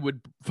it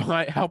would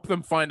help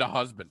them find a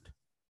husband?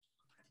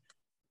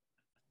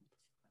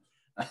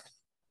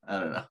 I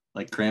don't know.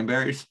 Like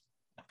cranberries?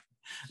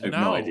 I have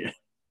no idea.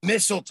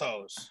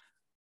 Mistletoes.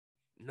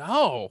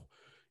 No.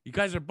 You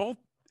guys are both.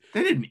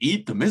 They didn't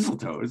eat the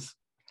mistletoes.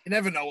 You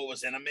never know what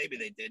was in them. Maybe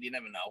they did. You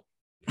never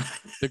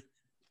know.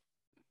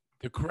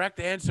 The correct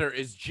answer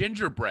is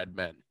gingerbread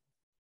men.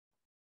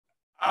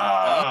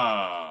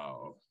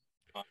 Oh.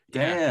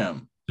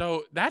 Damn.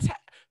 So that's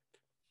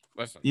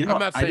listen. You know, I'm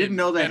not I saying didn't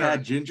know they men are-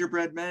 had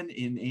gingerbread men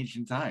in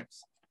ancient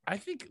times. I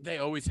think they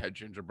always had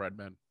gingerbread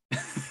men.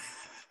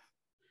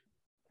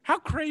 How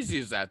crazy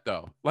is that,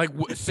 though? Like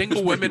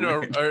single women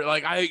are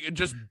like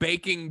just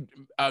baking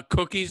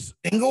cookies.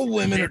 Single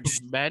women are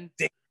just men.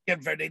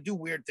 They do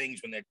weird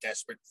things when they're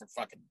desperate for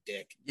fucking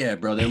dick. Yeah,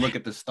 bro. They look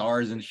at the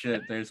stars and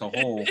shit. There's a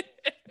whole.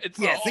 It's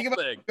Yeah, a whole think about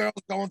thing. girls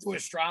going through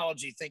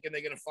astrology, thinking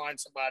they're gonna find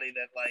somebody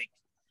that, like,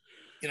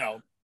 you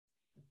know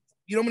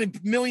how many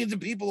millions of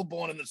people are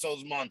born in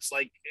those months.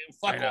 Like,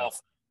 fuck off.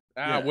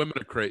 Yeah. Women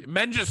are crazy.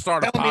 Men just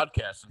start a Tell me,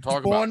 podcast and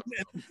talk about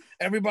it.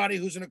 Everybody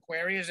who's an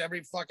Aquarius,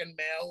 every fucking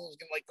male is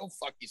gonna, like, go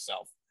fuck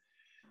yourself.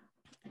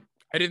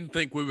 I didn't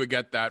think we would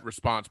get that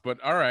response, but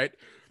all right.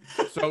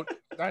 So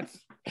that's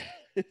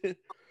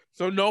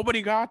so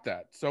nobody got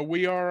that. So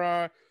we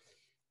are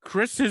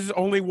Chris is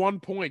only 1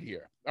 point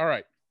here. All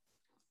right.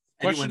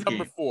 Question Anyone's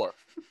number game. 4.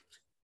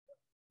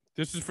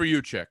 This is for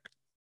you, Chick.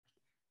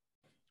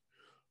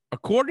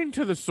 According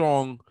to the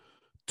song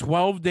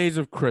 12 Days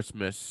of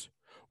Christmas,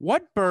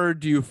 what bird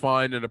do you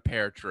find in a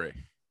pear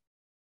tree?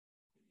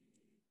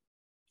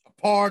 A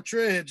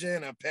partridge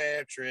in a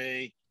pear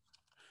tree.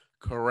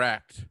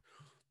 Correct.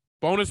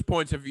 Bonus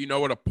points if you know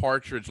what a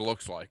partridge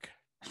looks like.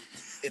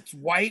 It's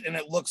white and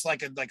it looks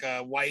like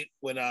a white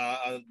with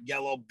a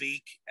yellow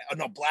beak.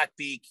 No, black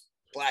beak,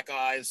 black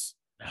eyes.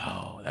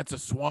 No, that's a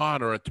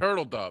swan or a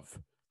turtle dove.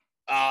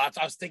 I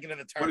was thinking of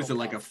the turtle. What is it,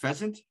 like a dove.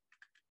 pheasant?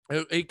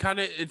 It kind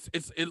of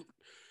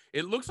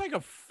it looks like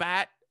a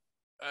fat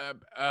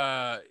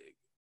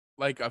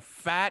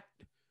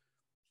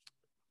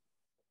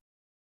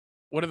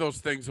what are those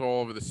things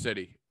all over the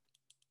city?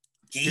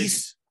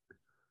 Geese?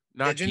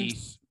 Not Pigeon?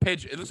 geese.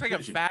 Pigeon. It looks like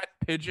Pigeon. a fat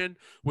pigeon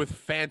with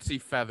fancy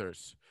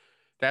feathers.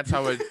 That's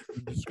how it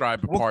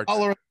describe a What partridge.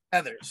 color are the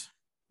feathers?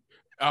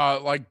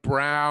 Like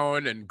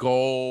brown and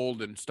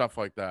gold and stuff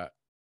like that.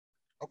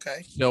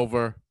 Okay.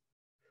 Silver,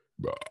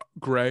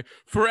 gray.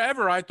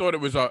 Forever, I thought it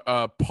was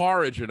a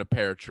porridge in a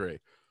pear tree.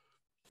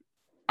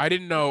 I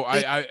didn't know.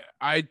 I'm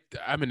an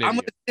I'm idiot.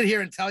 gonna sit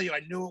here and tell you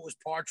I knew it was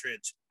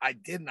partridge. I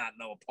did not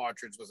know a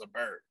partridge was a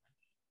bird.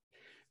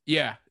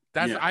 Yeah,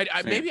 that's. Yeah, I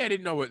same. maybe I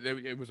didn't know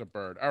it was a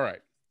bird. All right.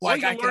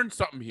 Like, Well, I you can learned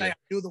something say here,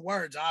 I knew the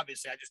words,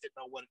 obviously. I just didn't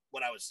know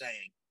what I was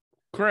saying.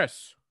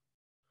 Chris.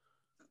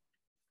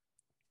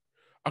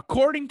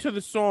 According to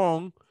the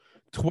song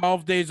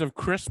 12 Days of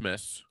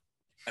Christmas,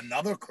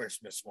 Another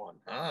Christmas one.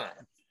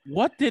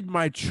 what did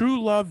my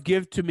true love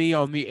give to me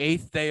on the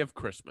 8th day of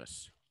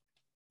Christmas?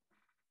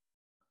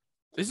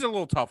 This is a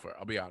little tougher,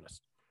 I'll be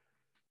honest.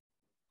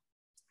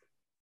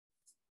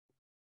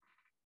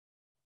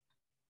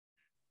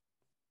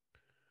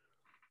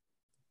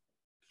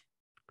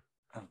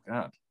 Oh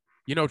God.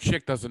 You know,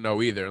 Chick doesn't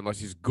know either unless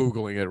he's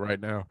Googling it right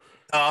now.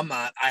 No, I'm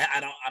not. I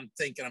don't. I'm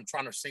thinking. I'm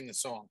trying to sing the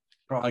song.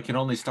 Bro, I can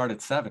only start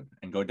at 7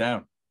 and go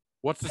down.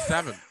 What's the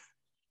 7th?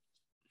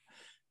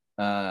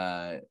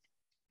 I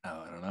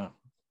don't know.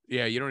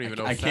 Yeah, you don't even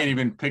know. I 7. can't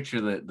even picture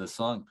the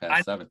song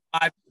past 7.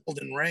 5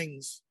 golden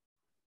rings.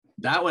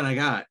 That one I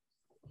got.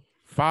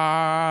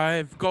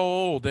 5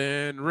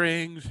 golden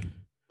rings.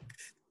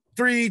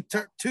 2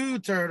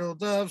 turtle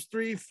doves.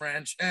 3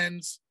 French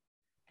hens.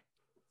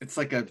 It's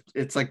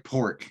like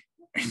pork.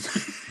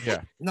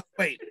 Yeah. No,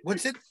 wait.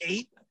 What's it?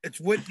 8? It's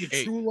what your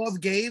 8. true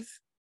love gave.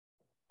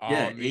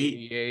 Yeah, On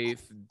the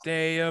 8th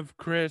day of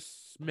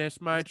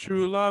Christmas, my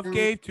true love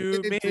gave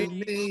to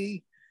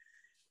me.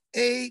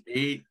 8.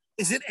 8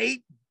 Is it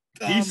 8?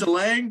 geese a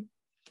laying?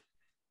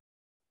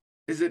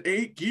 Is it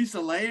 8 geese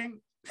a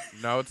laying?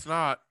 No, it's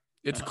not.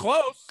 It's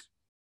close.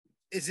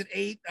 Is it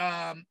 8?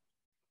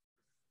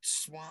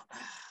 Swan.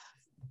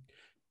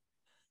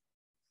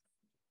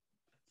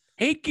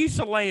 8 geese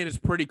a laying is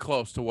pretty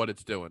close to what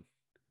it's doing.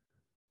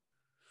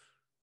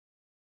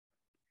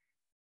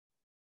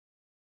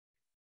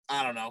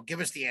 I don't know. Give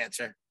us the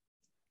answer.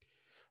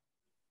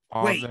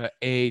 On Wait. the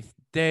 8th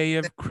day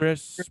of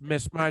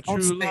Christmas, my Don't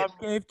true say love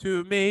it. gave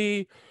to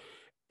me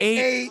 8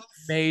 8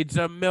 maids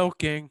a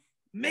milking.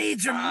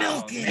 maids are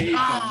milking. Maids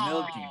are Oh.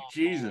 milking.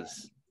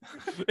 Jesus.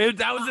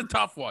 That was a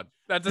tough one.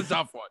 That's a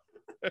tough one.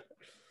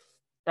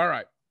 All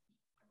right.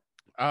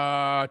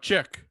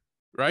 Chick,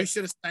 We right?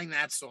 should have sang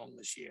that song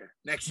this year.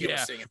 Next year, Yeah.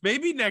 we'll sing it.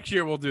 Maybe next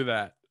year we'll do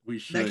that. We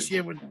should. Next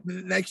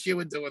year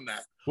we're doing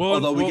that.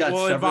 Although we got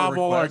we'll several involve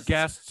all our requests.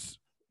 guests.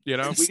 You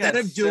know, We Instead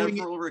got of doing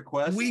several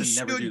requests we to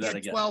never do should that get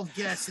again. 12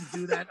 guests and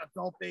do that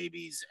adult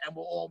babies, and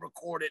we'll all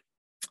record it.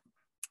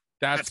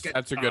 that's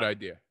a good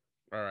idea.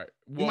 All right,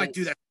 We might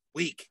do that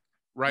week.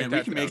 Right, And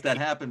we can make that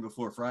happen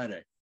before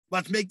Friday.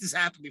 Let's make this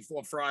happen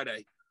before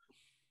Friday.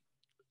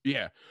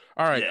 Yeah.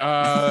 All right.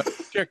 Yeah.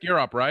 Chick, you're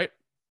up, right?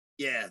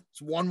 Yeah,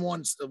 it's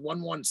 1-1 still.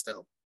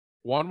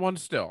 1-1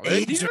 still.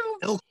 Babies These are are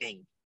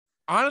milking.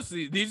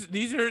 honestly these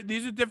are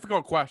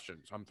difficult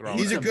questions I'm throwing.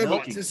 These are out. good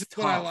milking ones. This is is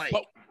what I tough. like.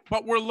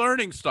 But we're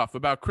learning stuff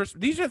about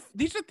Christmas.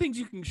 These are things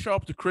you can show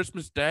up to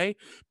Christmas Day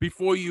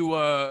before you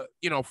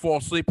fall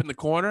asleep in the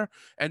corner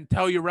and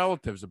tell your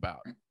relatives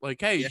about.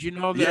 Like, hey, did you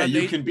know that?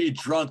 Yeah, you can be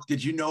drunk.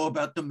 Did you know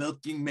about the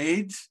milking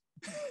maids?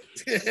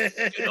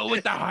 You know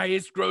what the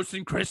highest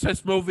grossing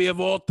Christmas movie of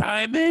all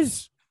time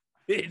is?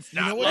 It's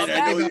You not know Love what?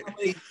 I know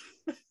Actually.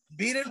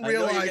 B didn't I know you're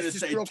realize, gonna just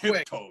say real quick,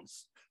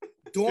 tiptoes.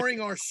 during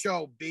our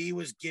show, B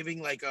was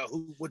giving like a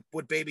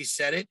what baby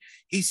said it.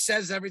 He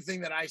says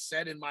everything that I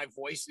said in my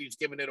voice, and he's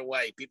giving it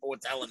away. People were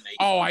telling me.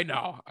 Oh, I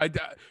know.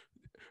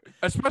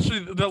 Especially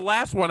the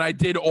last one I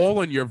did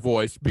all in your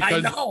voice I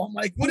because know. I'm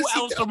like, what who is he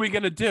else doing? are we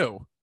gonna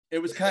do? It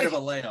was kind of a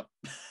layup.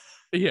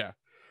 Yeah.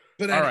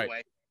 But All right.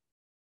 anyway,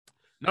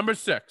 Number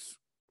 6,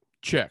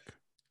 Chick.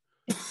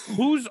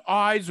 Whose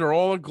eyes are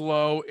all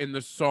aglow in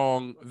the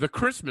song The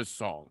Christmas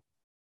Song?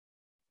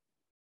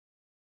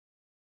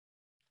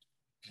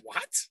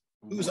 what?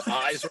 Whose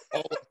eyes are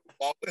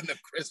all in the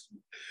Christmas?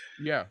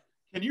 Yeah.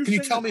 Can you Can you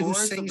sing tell the me who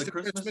chorus of sings the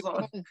Christmas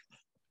song?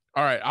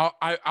 All right,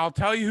 I'll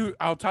tell you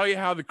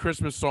how the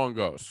Christmas song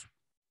goes.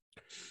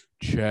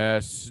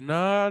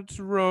 Chestnuts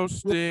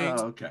roasting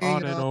Oh, okay.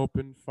 on an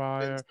open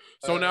fire.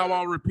 So now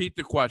I'll repeat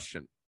the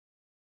question.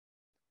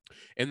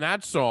 In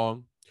that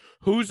song,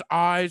 whose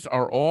eyes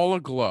are all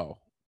aglow?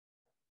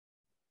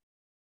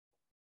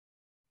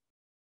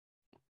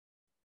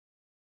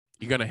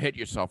 You're gonna hit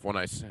yourself when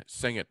I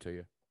sing it to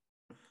you.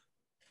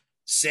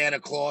 Santa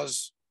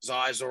Claus's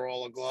eyes are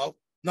all aglow.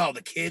 No,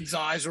 the kids'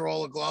 eyes are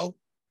all aglow.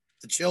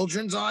 The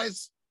children's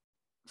eyes.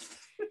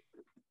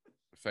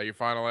 Is that your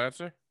final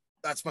answer?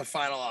 That's my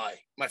final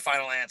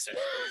answer.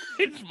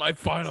 It's my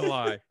final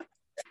eye.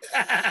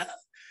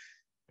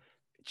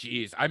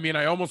 Jeez, I mean,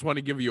 I almost want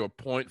to give you a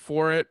point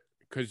for it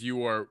because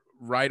you are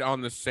right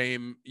on the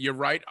same. You're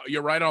right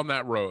on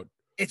that road.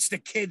 It's the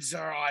kids'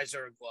 eyes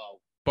are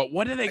aglow. But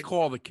what do they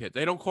call the kids?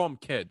 They don't call them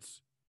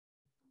kids.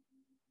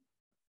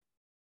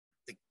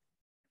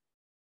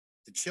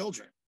 The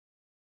children.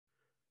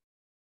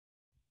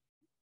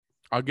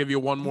 I'll give you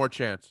one more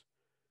chance.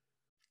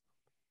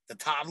 The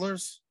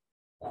toddlers.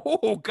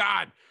 Oh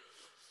God,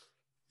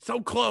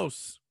 so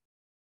close.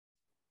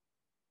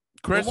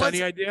 Chris, Well,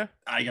 any idea?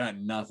 I got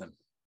nothing.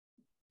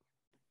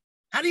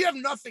 How do you have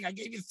nothing? I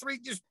gave you 3.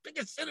 Just pick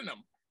a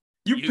synonym.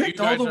 You You picked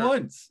all guys the are-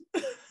 ones.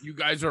 You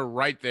guys are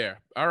right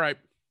there. All right.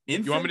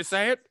 You want me to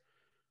say it?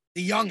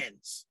 The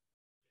youngins.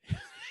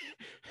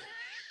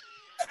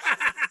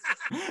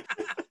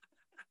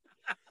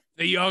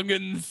 The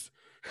youngins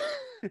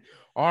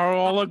are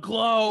all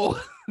aglow.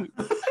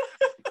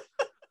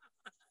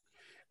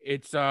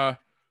 It's the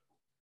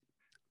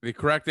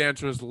correct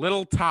answer is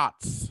little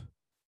tots.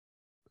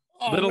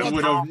 Oh, Little I what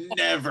would the- have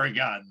never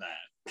gotten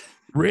that.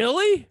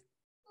 Really?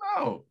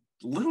 No,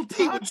 little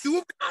Hey, would tots. you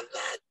have gotten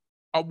that?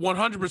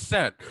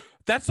 100%.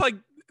 That's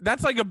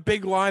like a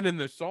big line in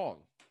the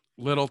song.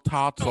 Little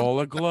tots all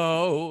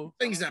aglow.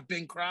 Things that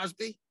Bing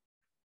Crosby.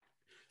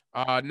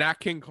 Nat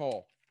King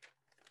Cole.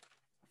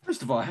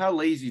 First of all, how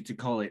lazy to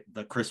call it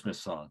the Christmas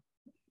song.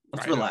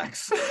 Let's I know.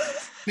 relax. I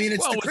mean, it's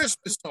Well, the it's-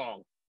 Christmas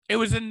song. It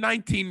was in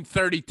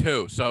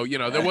 1932, so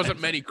there wasn't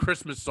many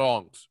Christmas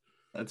songs.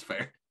 That's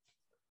fair.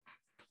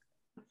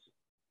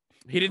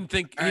 He didn't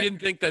think All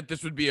right. that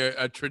this would be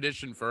a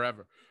tradition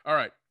forever. All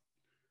right.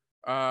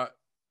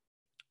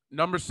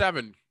 Number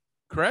 7,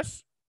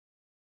 Chris.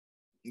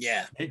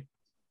 Yeah. Hey.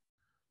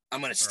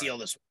 I'm gonna steal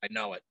this one. I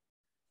know it.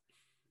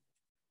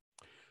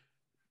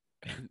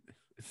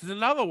 This is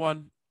another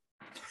one.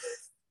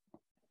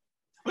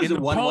 Was In it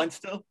the 1-1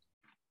 still?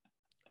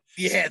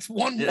 Yeah, it's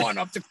 1-1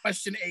 up to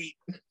question 8.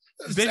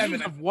 Visions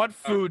 7. of what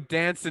food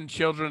danced in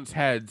children's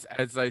heads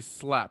as they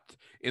slept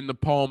in the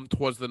poem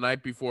 "'Twas the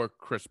Night Before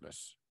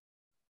Christmas."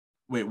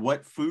 Wait,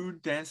 what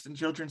food danced in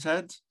children's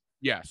heads?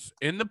 Yes,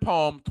 in the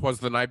poem "'Twas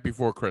the Night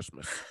Before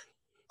Christmas."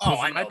 Oh, Was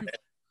I the know night that.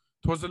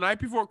 "'Twas the Night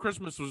Before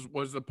Christmas"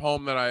 was the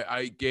poem that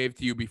I gave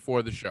to you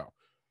before the show.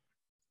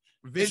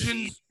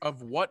 Visions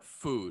of what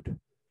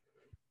food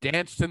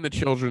danced in the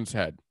children's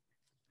head?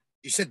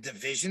 You said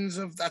divisions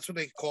of, that's what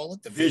they call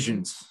it?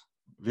 Visions.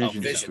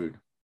 Visions vision. of food.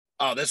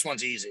 Oh, this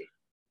one's easy.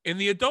 In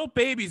the adult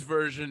babies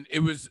version, it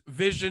was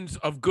visions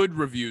of good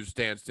reviews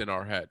danced in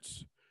our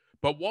heads.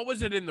 But what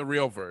was it in the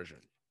real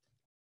version?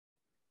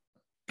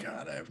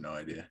 God, I have no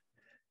idea.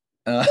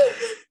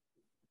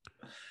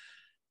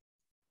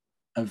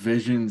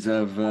 Visions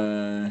of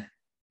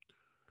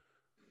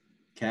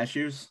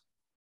cashews.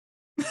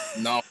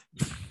 No.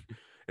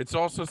 It's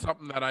also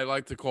something that I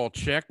like to call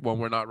Chick when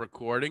we're not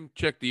recording.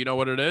 Chick, do you know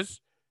what it is?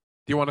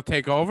 Do you want to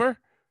take over?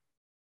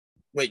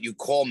 Wait, you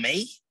call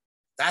me?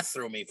 That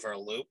threw me for a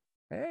loop.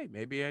 Hey,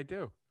 maybe I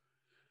do.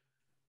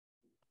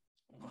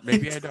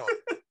 Maybe I don't.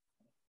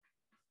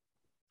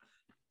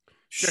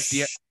 Chick,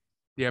 do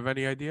you have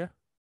any idea?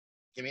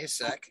 Give me a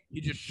sec.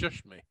 You just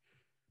shushed me.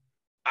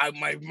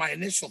 My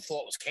initial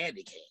thought was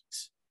candy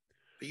canes,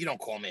 but you don't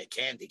call me a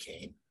candy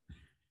cane.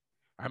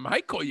 I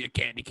might call you a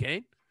candy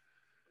cane.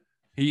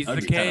 He's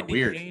That'd the be kinda candy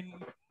weird. cane.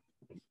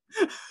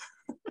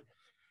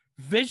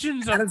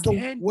 Visions How of does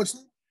candy.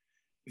 what's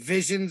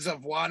visions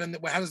of what? And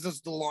how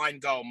does the line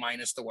go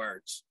minus the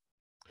words?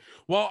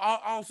 Well,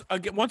 I'll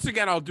again, once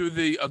again, I'll do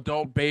the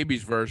adult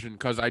babies version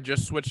because I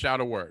just switched out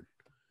a word.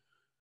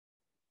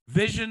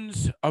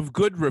 Visions of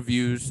good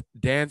reviews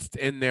danced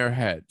in their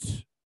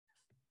heads.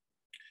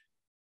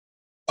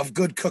 Of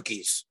good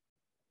cookies.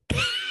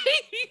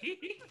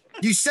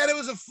 You said it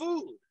was a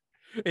food.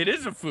 It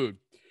is a food.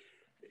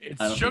 I It's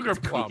don't sugar think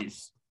it's plums.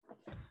 cookies.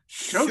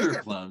 Sugar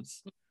Sugar.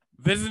 plums.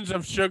 Visions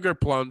of sugar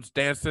plums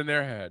danced in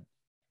their head.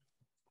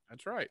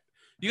 That's right.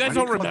 You guys Why do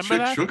don't call remember chick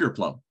that? Sugar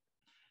plum.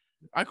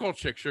 I call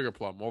chick sugar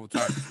plum all the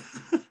time.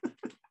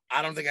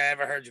 I don't think I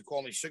ever heard you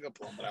call me sugar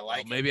plum, but I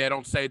like Well, maybe I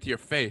don't say it to your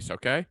face,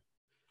 okay?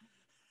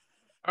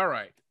 All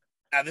right. it.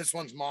 Now this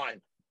one's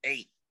mine.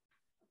 8.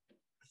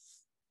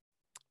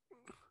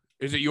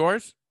 Is it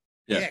yours?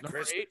 Yeah. Yeah, Number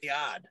Chris 8? the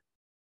odd.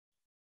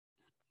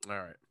 All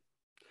right.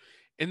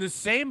 In the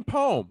same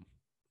poem,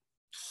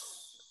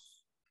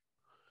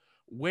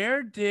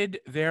 where did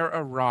there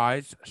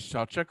arise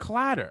such a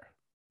clatter?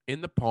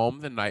 In the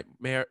poem, the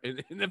nightmare in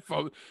the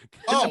poem.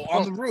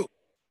 On the roof.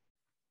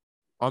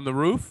 On the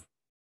roof?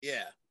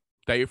 Yeah.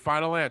 That your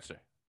final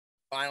answer?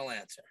 Final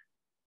answer.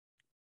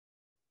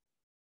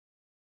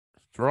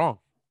 It's wrong.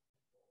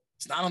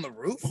 It's not on the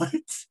roof. What?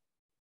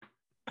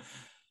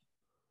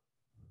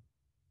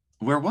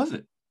 Where was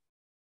it?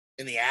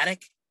 In the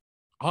attic.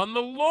 On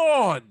the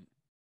lawn.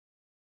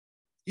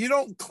 You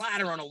don't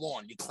clatter on a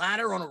lawn. You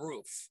clatter on a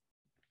roof.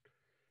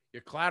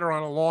 You clatter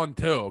on a lawn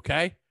too,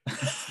 okay?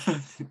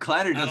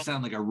 Clatter I does don't-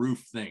 sound like a roof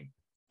thing.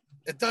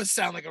 It does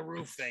sound like a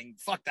roof thing.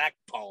 Fuck that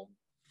poem.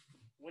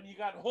 When you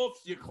got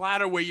hoofs, you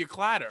clatter where you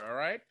clatter, all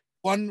right?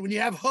 When you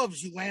have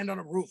hooves, you land on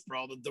a roof,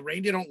 bro. The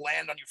reindeer don't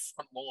land on your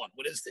front lawn.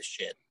 What is this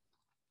shit?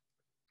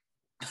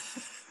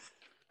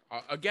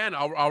 Again,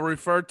 I'll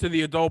refer to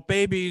the adult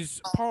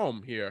baby's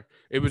poem here.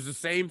 It was the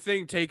same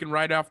thing taken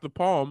right off the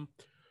poem.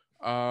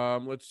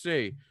 Let's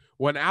see.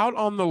 When out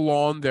on the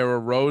lawn there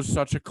arose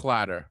such a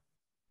clatter.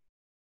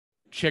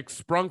 Chick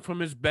sprung from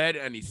his bed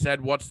and he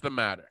said, "What's the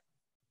matter?"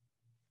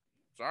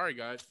 Sorry,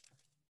 guys.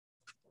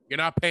 You're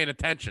not paying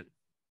attention.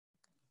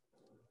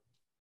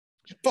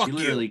 Fuck He you.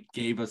 literally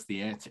gave us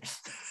the answers.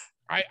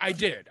 I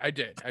did.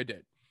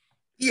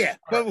 Yeah,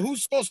 but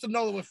who's supposed to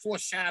know that we're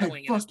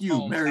foreshadowing? Hey, in this fuck you.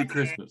 poem? Merry I mean,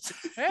 Christmas.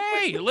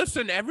 Hey,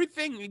 listen,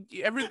 everything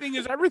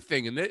is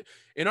everything. And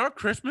in our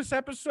Christmas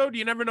episode,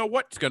 you never know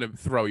what's gonna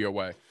throw your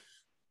way.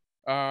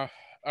 All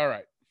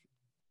right.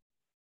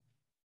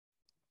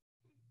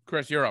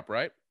 Chris, you're up,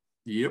 right?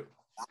 Yep.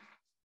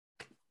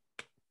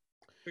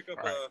 Pick up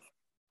All right.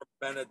 a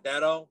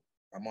Benedetto.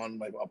 I'm on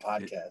a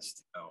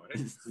podcast. Oh,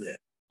 Yeah.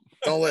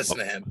 Don't listen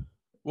to him.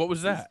 What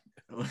was that?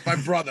 My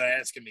brother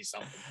asking me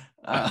something.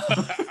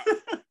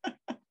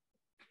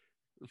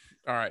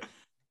 All right.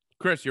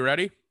 Chris, you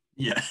ready?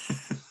 Yeah.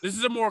 This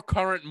is a more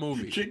current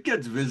movie. Chick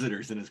gets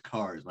visitors in his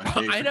cars. My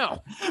favorite. I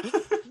know.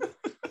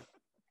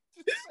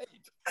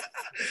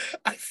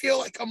 I feel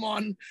like I'm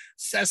on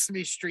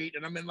Sesame Street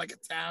and I'm in like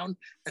a town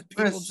and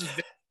people Chris. just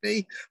visit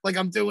me like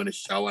I'm doing a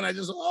show and I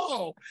just,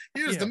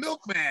 here's Yeah. the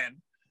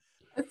milkman.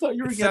 I thought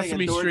you were It's getting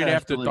Sesame a Street DoorDash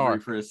After delivery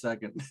Dark. for a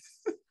second.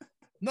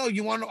 No,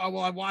 you want to? Well,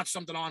 I watched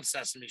something on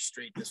Sesame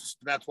Street.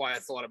 That's why I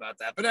thought about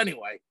that. But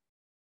anyway,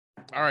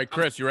 All right,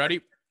 Chris, you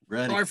ready?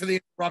 Ready? sorry for the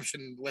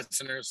interruption,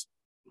 listeners.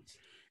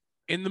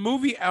 In the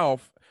movie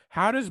Elf,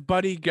 how does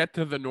Buddy get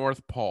to the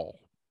North Pole?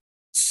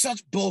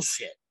 Such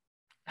bullshit.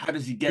 How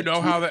does he You get? know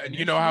to how it that?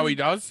 You know how he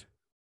initially? does?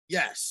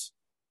 Yes.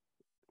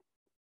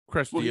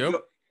 Chris, do Well, he you?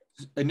 go-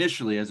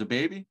 initially, as a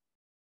baby,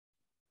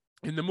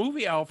 In the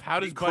movie Elf, how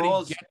does he Buddy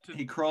crawls. get to?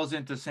 He crawls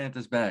into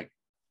Santa's bag,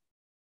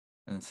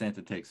 and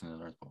Santa takes him to the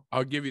North Pole.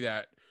 I'll give you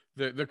that.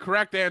 The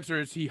correct answer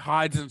is he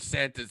hides in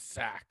Santa's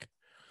sack.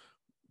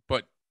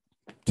 But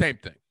same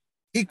thing.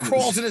 He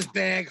crawls in his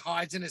bag,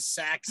 hides in his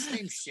sack.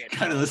 Same shit.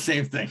 Kind of the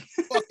same thing.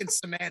 Fucking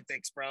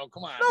semantics, bro.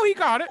 Come on. No, he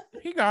got it.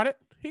 He got it.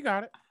 He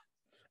got it.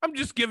 I'm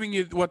just giving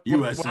you what.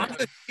 USA. I'm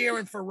just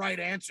cheering for right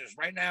answers.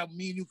 Right now,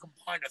 me and you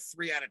combined a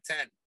 3 out of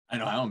 10. I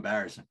know how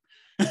embarrassing.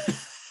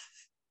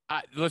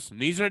 Listen,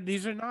 these are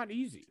not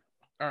easy.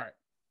 All right.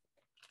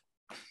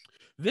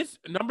 This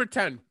number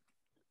 10.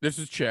 This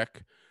is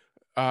Chick.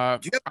 Do you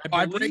have a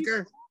I believe-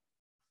 tiebreaker?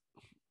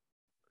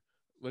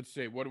 Let's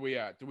see. What are we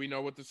at? Do we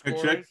know what the score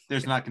Quick check. is?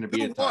 There's not going to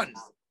be a tie. 2-1.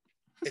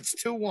 It's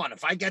 2-1.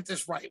 If I get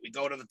this right, we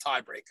go to the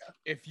tiebreaker.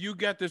 If you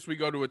get this, we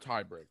go to a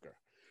tiebreaker.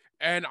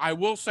 And I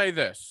will say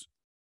this.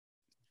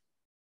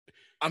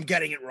 I'm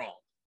getting it wrong.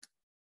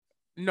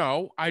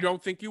 No, I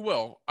don't think you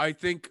will. I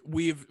think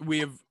we've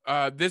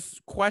this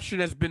question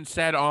has been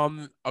said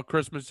on a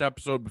Christmas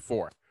episode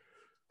before.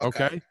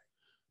 Okay?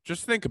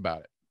 Just think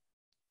about it.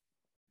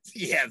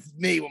 Yeah,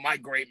 me with my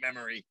great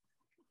memory.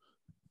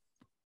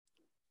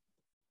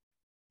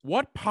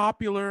 What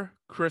popular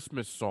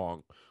Christmas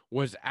song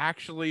was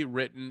actually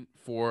written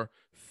for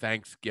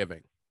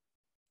Thanksgiving?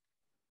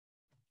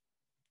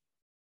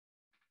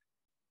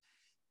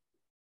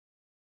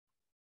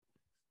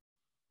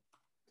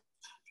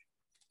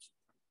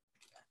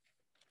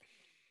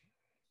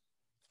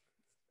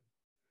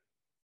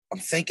 I'm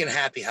thinking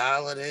Happy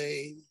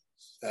Holidays.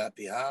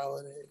 Happy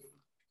Holidays.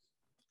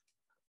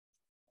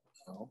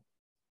 Oh.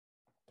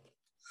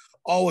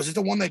 Oh, is it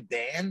the one they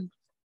banned?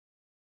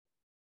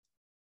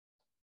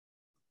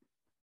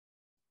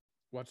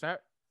 What's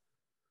that?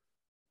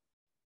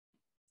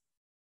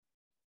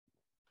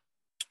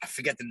 I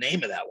forget the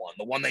name of that one.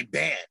 The one they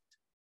banned.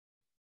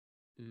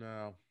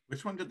 No.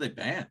 Which one did they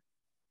ban?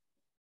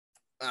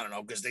 I don't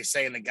know, because they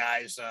saying the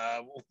guy's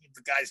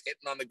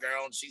hitting on the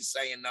girl and she's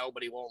saying no,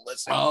 but he won't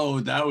listen. Oh,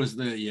 that was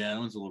that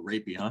one's a little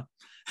rapey, huh?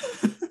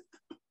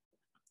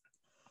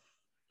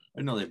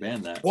 I know they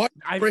banned that. What?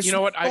 You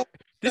know what?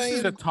 This saying-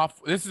 is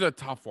a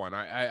tough one.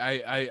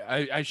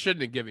 I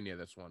shouldn't have given you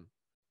this one.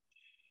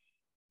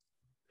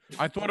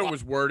 I thought it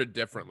was worded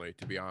differently,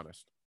 to be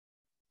honest.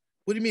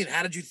 What do you mean?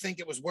 How did you think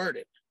it was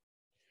worded?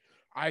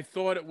 I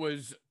thought it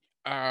was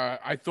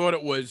I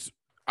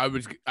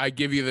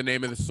give you the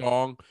name of the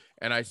song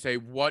and I say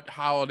what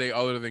holiday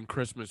other than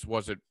Christmas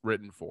was it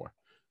written for?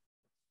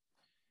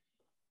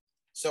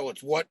 So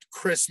it's what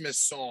Christmas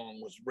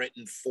song was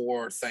written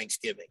for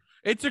Thanksgiving?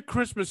 It's a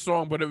Christmas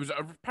song, but it was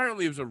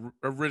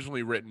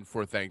originally written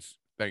for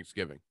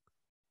Thanksgiving.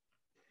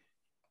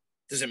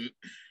 Does it?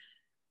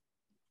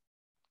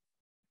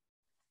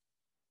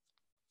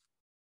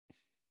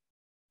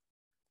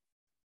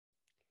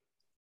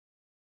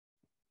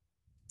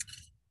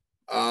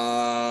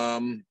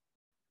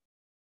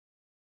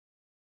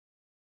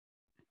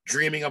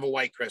 Dreaming of a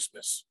White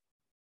Christmas.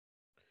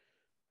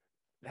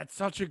 That's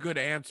such a good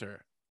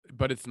answer,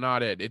 but it's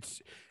not it.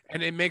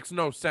 And it makes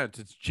no sense.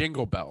 It's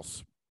Jingle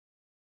Bells.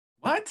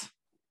 What?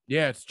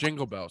 Yeah, it's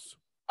Jingle Bells.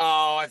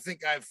 Oh, I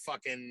think I've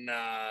fucking.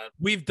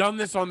 We've done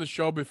this on the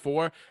show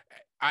before.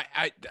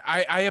 I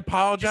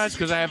apologize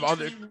because I have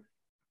other.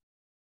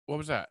 What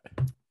was that?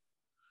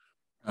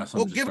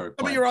 Well, give some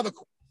of your other.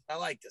 I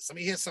like this. Let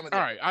me hear some of that.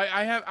 All right,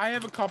 I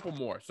have a couple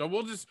more, so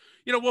we'll just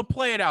we'll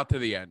play it out to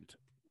the end.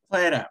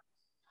 Play it out.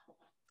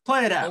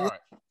 Play it out.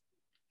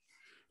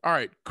 All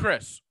right,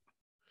 Chris.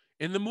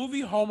 In the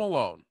movie Home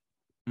Alone,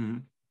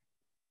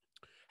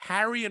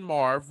 Harry and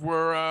Marv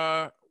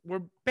were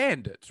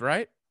bandits,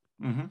 right?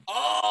 Mm-hmm.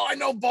 Oh, I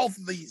know both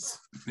of these.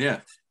 Yeah,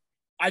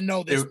 I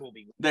know this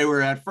movie. They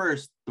were at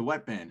first the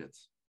Wet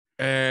Bandits,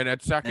 and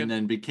at second, and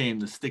then became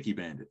the Sticky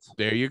Bandits.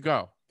 There you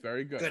go.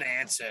 Very good. Good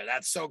answer.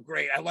 That's so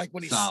great. I like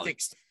when he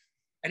sticks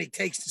and he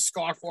takes the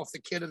scarf off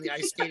the kid in the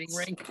ice skating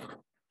ring.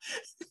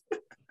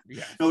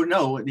 Yeah.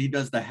 No, he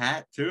does the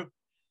hat too.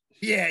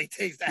 Yeah, he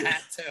takes the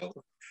hat too.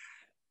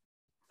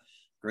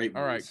 Great.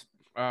 All right,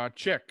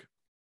 Chick.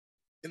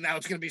 And now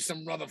it's gonna be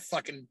some rather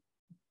fucking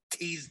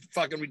teased,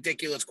 fucking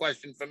ridiculous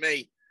question for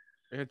me.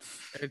 It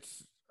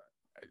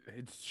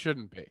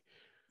shouldn't be.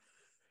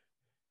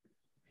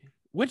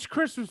 Which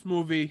Christmas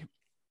movie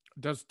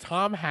does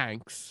Tom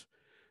Hanks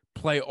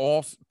play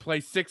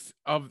six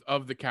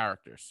of the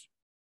characters?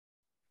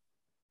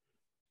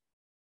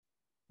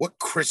 What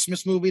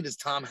Christmas movie does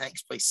Tom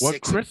Hanks play six?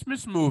 What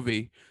Christmas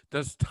movie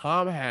does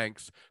Tom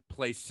Hanks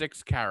play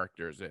six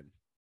characters in?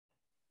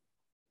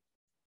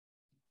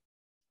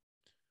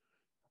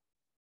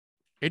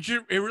 It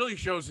really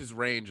shows his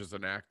range as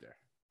an actor.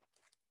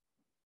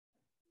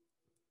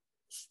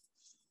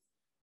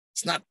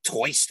 It's not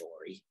Toy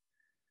Story.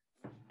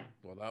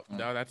 Well,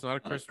 no, that's not a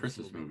Christmas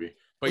movie.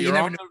 But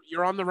well,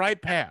 you're on the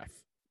right path.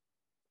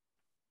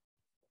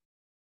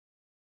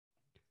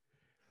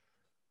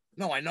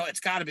 No, I know it's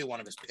got to be one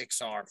of his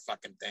Pixar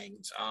fucking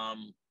things.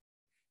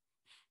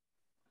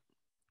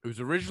 It was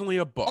originally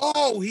a book.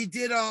 Oh, he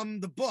did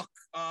the book.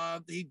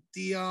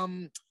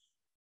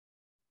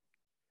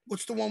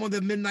 What's the one with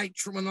the midnight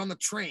train on the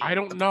train? I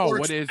don't know.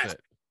 What is it?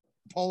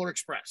 Polar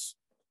Express.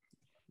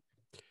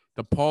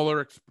 The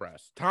Polar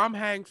Express. Tom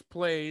Hanks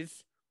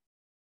plays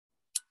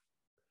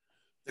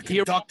the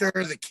conductor,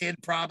 the kid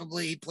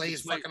probably. He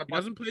plays He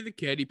doesn't play the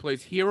kid. He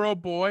plays Hero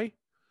Boy.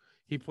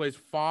 He plays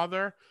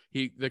father.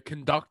 The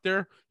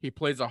conductor. He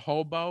plays a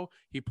hobo.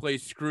 He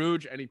plays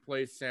Scrooge, and he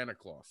plays Santa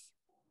Claus.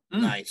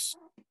 Nice.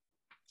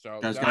 So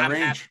guys got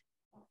range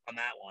on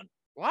that one.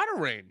 A lot of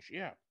range,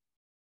 yeah.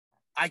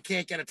 I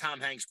can't get a Tom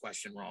Hanks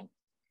question wrong.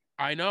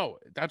 I know.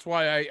 That's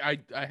why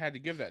I had to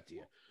give that to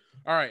you.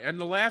 All right, and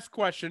the last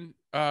question,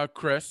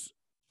 Chris.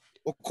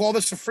 We'll call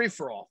this a free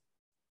for all.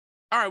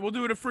 All right, we'll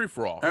do it a free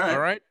for all. All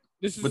right.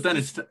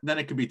 Then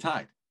it could be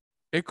tied.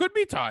 It could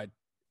be tied.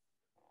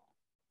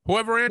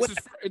 Whoever answers,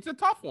 it's a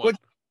tough one.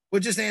 We're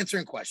just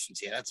answering questions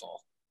here. That's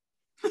all.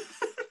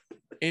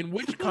 In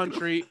which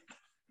country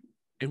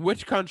In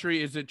which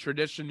country is it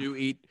tradition to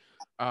eat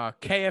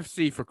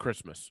KFC for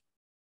Christmas?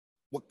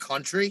 What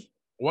country?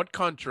 What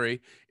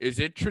country is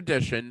it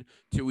tradition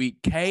to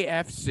eat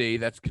KFC,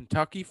 that's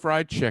Kentucky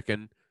Fried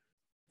Chicken,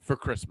 for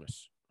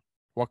Christmas?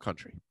 What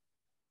country?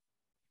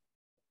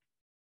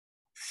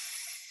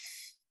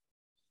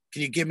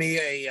 Can you give me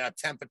a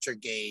temperature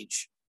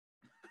gauge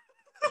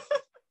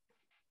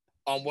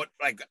on what,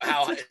 like,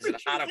 how is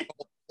it hot or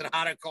cold? Is it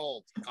hot or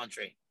cold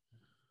country?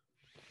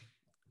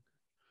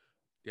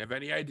 Do you have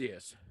any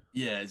ideas?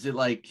 Yeah, is it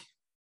like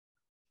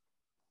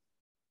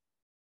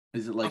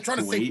I'm trying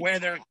to Kuwait? think where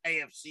they're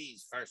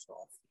KFCs, first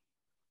off.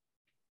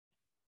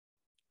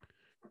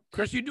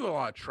 Chris, you do a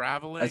lot of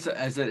traveling. Is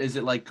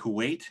it like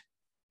Kuwait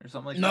or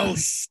something like No,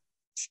 that?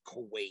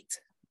 Kuwait.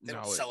 They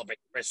don't No, celebrate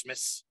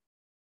Christmas.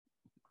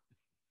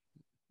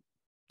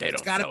 they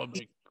it's don't gotta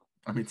celebrate.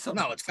 I mean,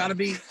 No, it's got to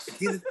be.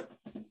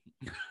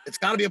 It's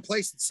got to be a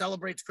place that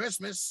celebrates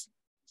Christmas.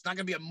 It's not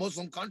going to be a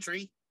Muslim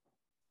country.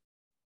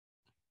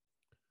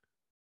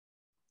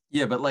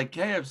 Yeah, but like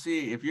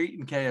KFC, if you're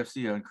eating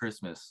KFC on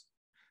Christmas,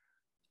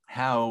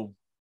 how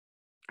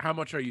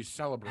much are you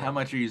celebrating? how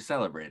much are you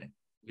celebrating?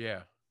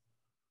 Yeah.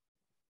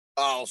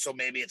 Oh, so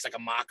maybe it's like a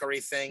mockery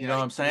thing. You know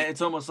what I'm saying?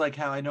 It's almost like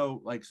how I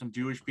know like some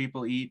Jewish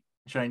people eat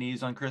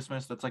Chinese on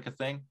Christmas. That's like a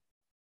thing.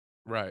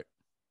 Right.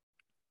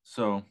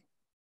 So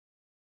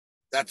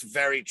That's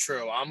very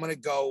true. I'm going to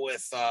go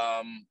with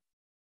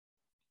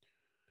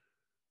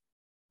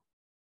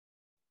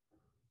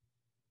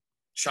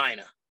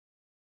China.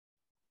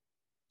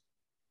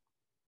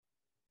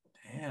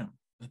 damn,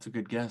 that's a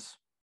good guess.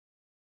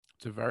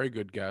 It's a very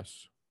good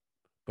guess,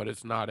 but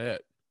it's not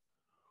it.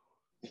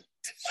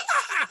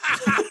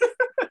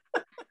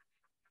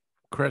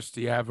 Chris,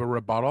 do you have a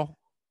rebuttal?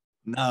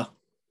 No,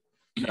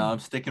 I'm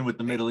sticking with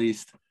the Middle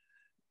East.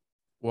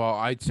 Well,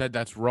 I said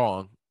that's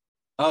wrong.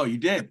 Oh, you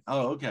did?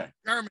 Oh, okay.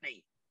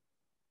 Germany.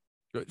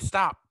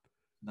 Stop.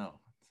 No.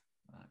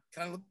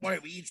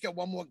 Wait, we each get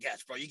one more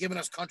guess, bro. You're giving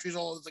us countries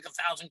all, it's like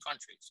 1,000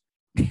 countries.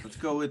 Let's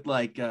go with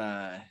like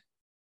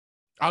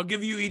I'll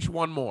give you each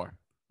one more.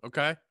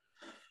 Okay.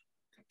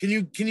 Can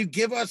you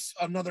give us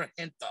another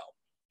hint though?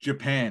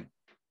 Japan.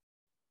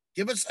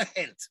 Give us a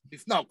hint.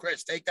 No,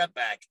 Chris, take that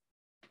back.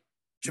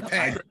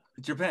 Japan.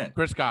 Japan.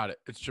 Chris got it.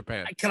 It's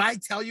Japan. Can I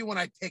tell you when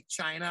I picked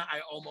China, I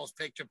almost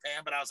picked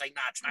Japan, but I was like,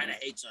 nah, China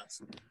hates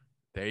us.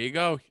 There you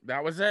go.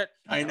 That was it.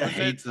 China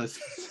hates us.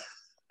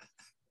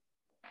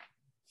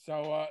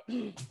 So,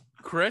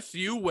 Chris,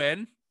 you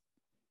win.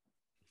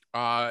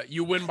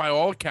 You win by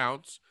all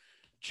accounts.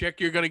 Chick,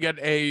 you're gonna get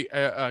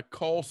a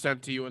coal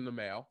sent to you in the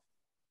mail.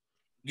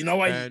 You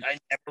know, I And-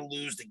 never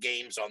lose the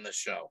games on this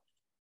show.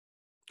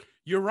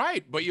 You're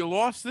right, but you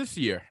lost this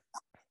year.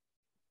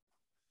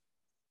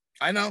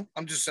 I know.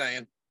 I'm just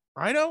saying.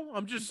 I know.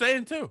 I'm just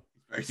saying too.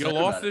 Very You sad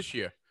lost about it. this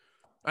year.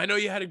 I know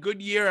you had a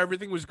good year.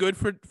 Everything was good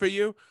for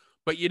you,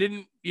 but you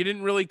didn't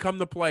really come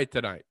to play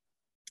tonight.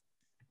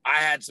 I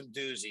had some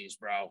doozies,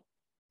 bro.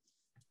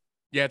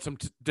 You had some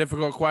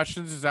difficult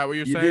questions. Is that what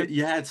you're You saying?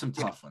 you had some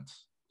tough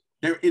ones.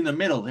 They're in the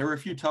middle. There were a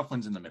few tough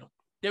ones in the middle.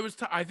 There was.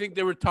 I think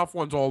there were tough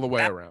ones all the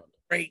way around.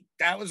 Great.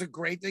 That was a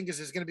great thing because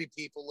there's going to be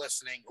people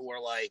listening who are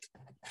like,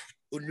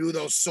 who knew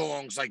those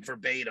songs like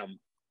verbatim and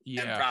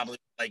Yeah. probably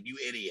like, you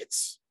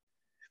idiots.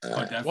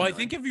 Definitely. Well, I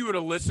think if you were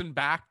to listen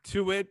back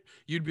to it,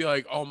 you'd be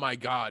like, "Oh my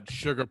God,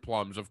 Sugar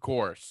Plums, of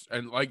course,"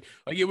 and like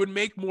it would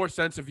make more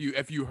sense if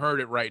you heard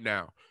it right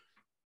now.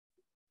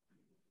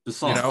 the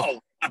song. you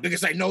know? Oh,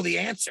 because I know the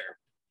answer.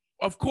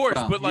 Of course,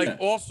 Well, but like yeah.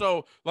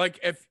 also like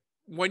if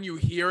when you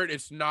hear it,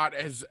 it's not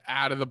as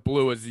out of the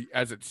blue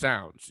as it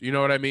sounds. You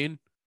know what I mean?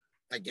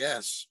 I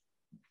guess.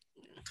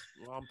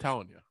 Well, I'm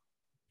telling you.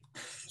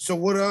 So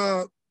what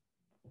are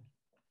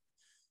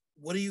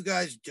you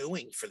guys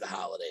doing for the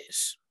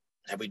holidays?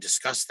 Have we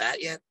discussed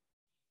that yet?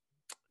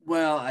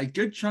 Well, a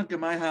good chunk of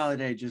my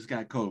holiday just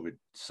got COVID.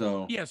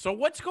 So Yeah. So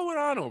what's going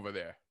on over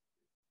there?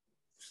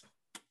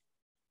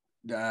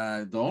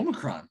 the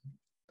Omicron,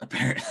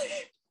 apparently.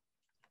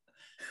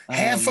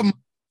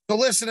 So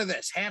listen to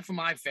this. Half of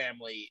my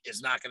family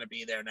is not going to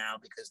be there now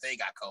because they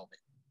got COVID.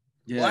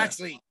 Yeah. Well,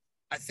 actually,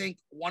 I think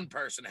one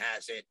person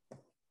has it,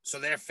 so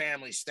their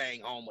family's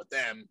staying home with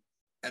them,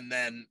 and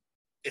then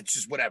it's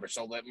just whatever.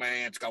 So let my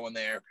aunt's going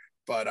there,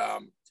 but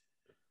I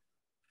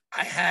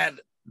had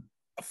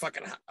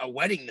a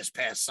wedding this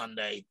past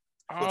Sunday.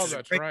 which Oh, is a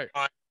that's great right.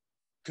 time.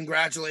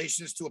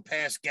 Congratulations to a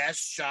past guest,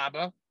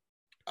 Shaba.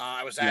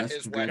 I was at Yes,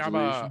 his wedding.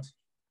 congratulations.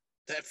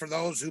 That for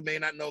those who may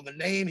not know the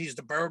name, he's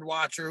the bird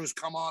watcher who's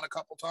come on a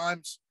couple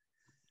times.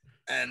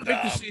 And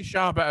Great to see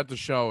Shaba at the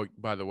show,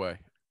 by the way.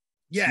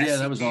 yes, Yeah, he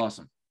that was came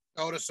awesome.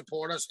 to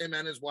support us, him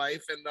and his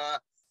wife, and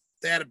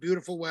they had a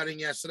beautiful wedding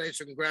yesterday.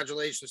 So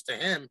congratulations to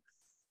him.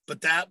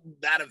 But that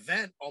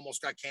event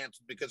almost got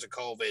canceled because of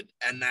COVID,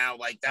 and now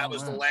that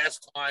was the wow.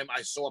 last time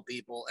I saw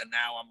people, and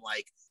now I'm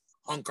like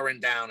hunkering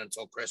down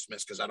until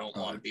Christmas because I don't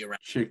want to be around.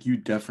 Chick, you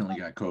definitely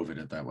got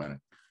COVID at that wedding.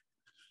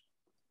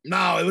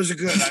 No, it was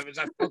good.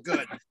 I felt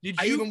good. Did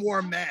I you even wore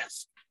a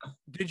mask.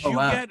 did Oh, you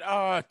wow.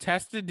 get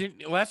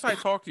tested? Last I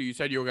talked to you, you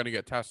said you were going to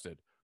get tested.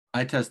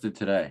 I tested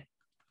today.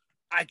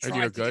 I And you're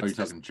tried to good? Oh, get you're to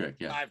this talking chick,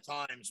 yeah. 5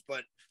 times,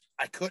 but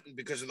I couldn't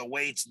because of the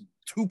waits.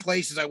 2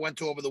 places I went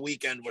to over the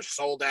weekend were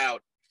sold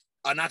out.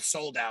 Not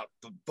sold out,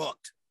 but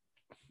booked.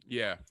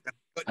 Yeah.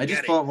 Couldn't I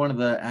just get bought one of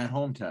the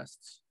at-home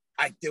tests.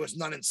 there was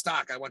none in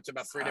stock. I went to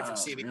about 3 different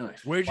Oh, CVS. really?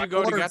 Where'd you My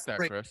go to order get is that,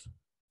 free. Chris?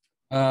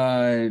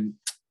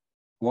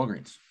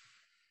 Walgreens.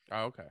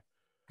 Oh, okay.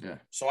 Yeah.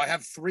 So I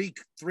have three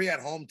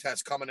at-home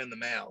tests coming in the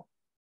mail.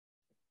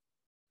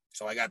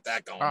 So I got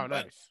that going. Oh,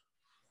 nice.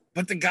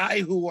 But the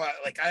guy who, I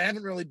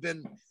haven't really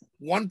been.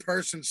 One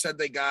person said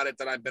they got it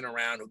that I've been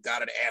around who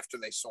got it after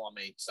they saw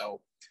me.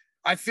 So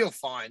I feel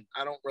fine.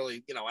 I don't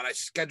really, and I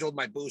scheduled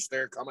my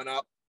booster coming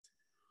up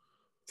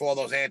for all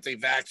those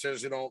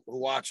anti-vaxxers who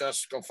watch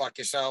us. Go fuck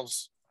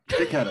yourselves.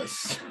 Dick at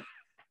us.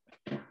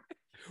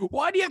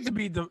 Why do you have to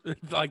be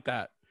like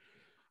that?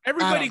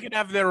 Everybody can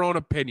have their own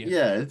opinion.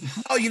 Yeah.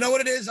 Oh, you know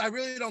what it is? I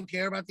really don't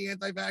care about the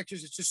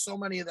anti-vaxxers. It's just so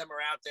many of them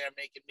are out there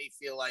making me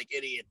feel like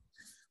idiot.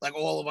 Like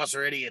all of us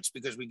are idiots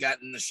because we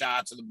got in the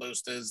shots or the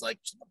boosters. Like,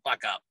 shut the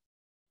fuck up.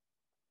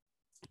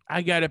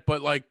 I get it,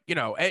 but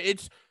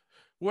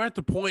we're at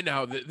the point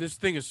now that this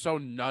thing is so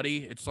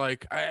nutty. It's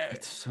like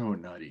It's so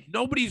nutty.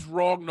 nobody's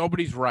wrong,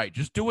 nobody's right.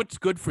 Just do what's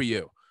good for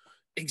you.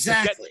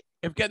 Exactly.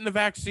 If getting the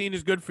vaccine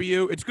is good for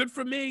you, it's good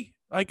for me.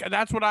 Like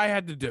that's what I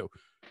had to do,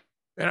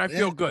 and I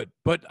feel good.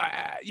 But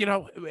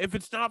if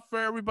it's not for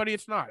everybody,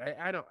 it's not.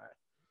 I don't.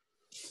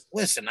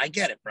 Listen, I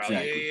get it, bro.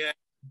 Exactly.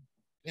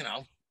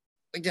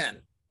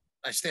 Again,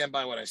 I stand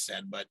by what I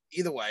said. But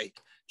either way,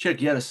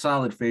 Chick, you had a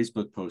solid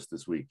Facebook post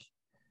this week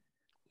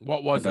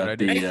What was it? I about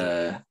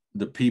didn't.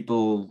 the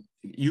people.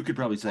 You could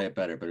probably say it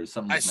better, but it was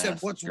something. I Like said,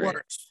 masks. what's Great.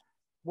 worse?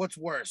 What's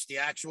worse, the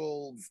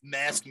actual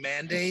mask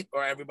mandate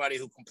or everybody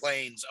who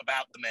complains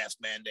about the mask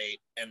mandate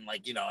and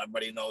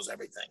everybody knows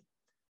everything?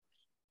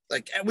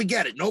 And we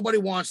get it. Nobody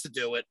wants to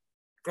do it.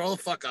 Grow the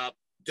fuck up.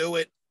 Do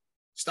it.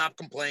 Stop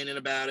complaining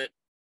about it.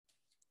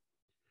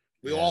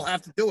 We all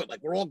have to do it.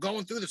 We're all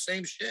going through the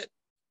same shit.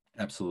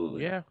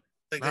 Absolutely. Yeah.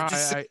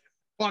 Just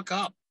fuck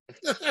up.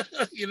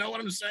 You know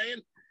what I'm saying?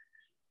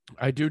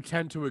 I do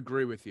tend to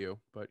agree with you,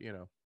 but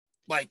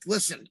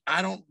listen,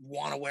 I don't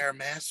want to wear a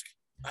mask.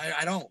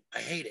 I don't. I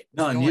hate it.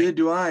 No, neither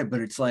do I.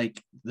 But it's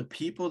like the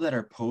people that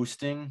are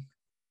posting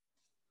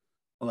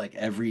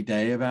every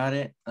day about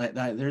it.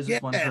 There's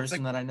this one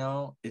person that I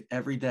know.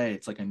 Every day,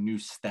 it's like a new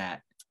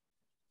stat.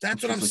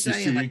 That's what I'm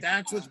saying.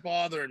 That's what's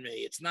bothering me.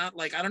 It's not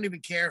I don't even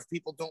care if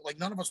people don't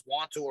none of us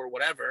want to or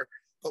whatever.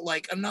 But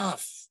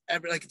enough.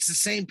 It's the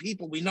same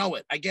people. We know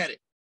it. I get it.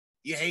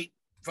 You hate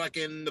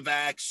fucking the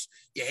vax.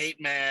 You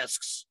hate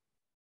masks.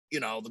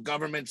 The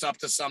government's up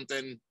to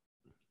something.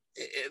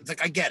 It's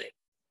I get it.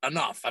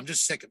 Enough. I'm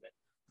just sick of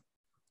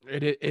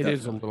it. It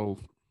is a little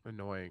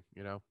annoying,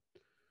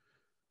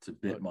 It's a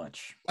bit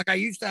much. I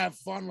used to have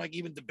fun,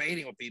 even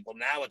debating with people.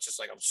 Now it's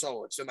just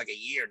it's been a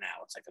year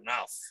now. It's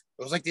enough.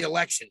 It was the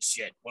election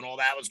shit when all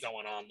that was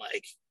going on.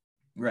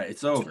 Right.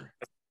 It's over.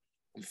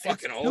 I'm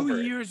fucking it's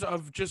over 2 years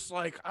of just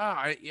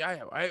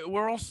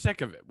we're all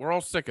sick of it. We're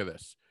all sick of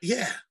this.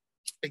 Yeah,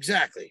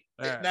 exactly.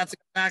 That's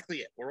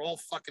exactly it. We're all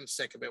fucking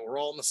sick of it. We're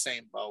all in the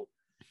same boat.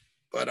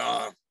 But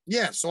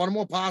yeah. So on a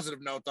more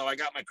positive note, though, I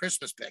got my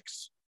Christmas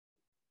picks.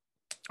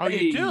 Oh,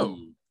 you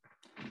do?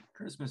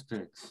 Christmas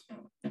picks.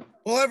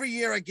 Well, every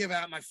year I give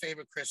out my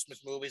favorite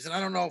Christmas movies, and I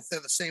don't know if they're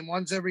the same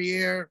ones every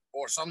year,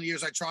 or some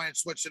years I try and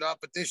switch it up.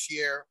 But this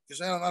year,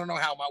 because I don't know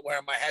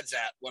where my head's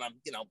at when I'm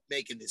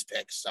making these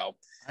picks. So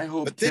I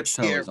hope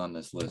Tiptoe is on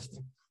this list.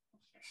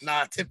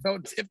 Nah, Tiptoe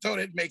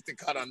didn't make the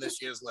cut on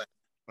this year's list.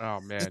 Oh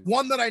man,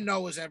 one that I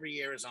know is every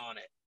year is on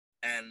it,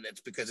 and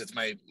it's because it's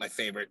my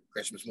favorite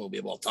Christmas movie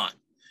of all time.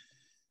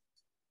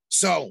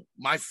 So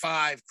my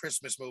 5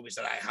 Christmas movies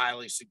that I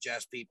highly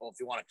suggest people, if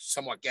you want to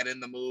somewhat get in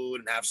the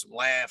mood and have some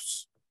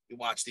laughs, you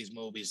watch these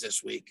movies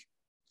this week.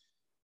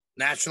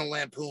 National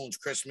Lampoon's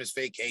Christmas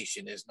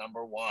Vacation is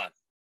number 1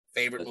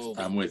 favorite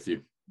movie. I'm with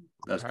you.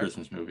 Best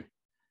Christmas movie.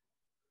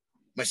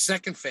 My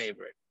second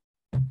favorite,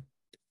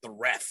 The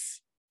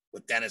Ref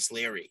with Dennis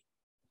Leary.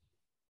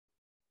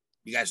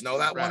 You guys know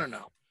that one or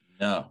no?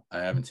 No, I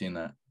haven't seen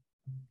that.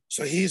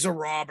 So he's a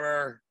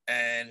robber,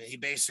 and he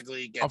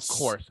basically gets. Of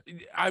course,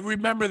 I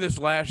remember this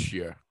last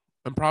year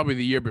and probably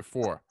the year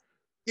before.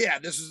 Yeah,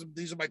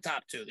 these are my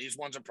top 2. These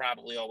ones are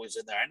probably always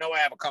in there. I know I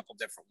have a couple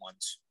different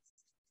ones.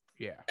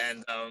 Yeah,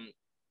 and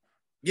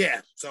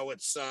yeah. So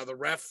it's The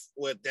Ref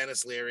with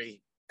Dennis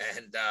Leary,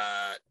 and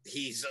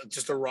he's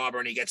just a robber,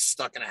 and he gets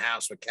stuck in a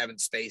house with Kevin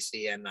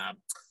Spacey, and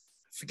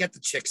forget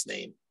the chick's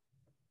name.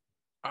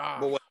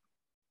 Blonde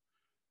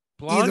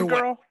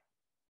girl.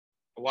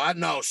 What?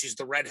 No, she's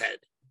the redhead,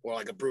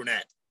 or a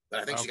brunette. But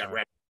I think she got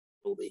red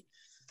in the movie.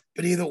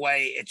 But either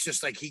way, it's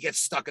just he gets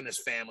stuck in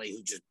this family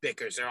who just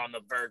bickers. They're on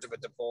the verge of a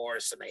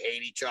divorce, and they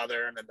hate each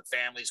other, and then the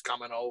family's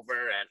coming over,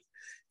 and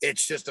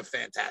it's just a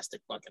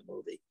fantastic fucking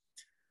movie.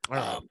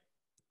 The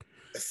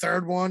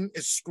third one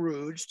is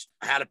Scrooged.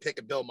 I had to pick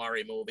a Bill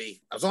Murray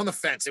movie. I was on the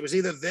fence. It was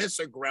either this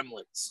or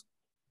Gremlins,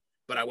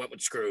 but I went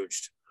with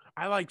Scrooged.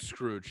 I like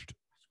Scrooged.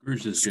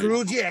 Scrooge is good.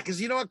 Scrooge, yeah, because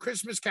you know what,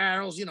 Christmas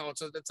carols,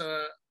 it's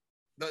a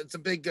it's a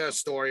big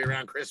story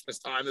around Christmas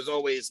time. There's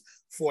always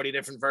 40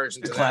 different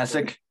versions. The of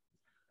classic. That.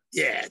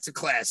 Yeah, it's a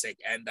classic,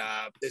 and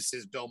this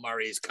is Bill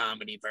Murray's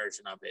comedy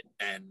version of it,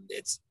 and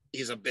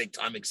he's a big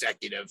time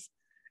executive,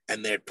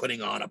 and they're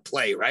putting on a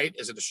play, right?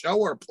 Is it a show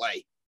or a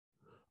play?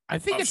 I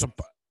think it's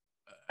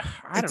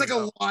like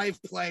a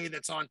live play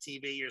that's on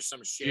TV or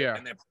some shit, Yeah.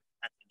 and they're putting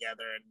that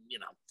together, and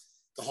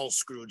the whole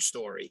Scrooge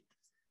story.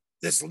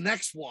 This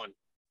next one,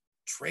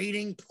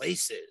 Trading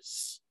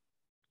Places.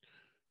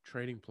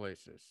 Trading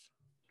Places.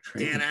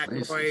 Dan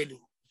Aykroyd,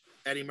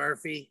 Eddie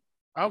Murphy.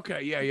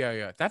 Okay,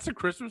 yeah. That's a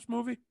Christmas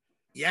movie?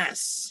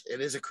 Yes, it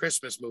is a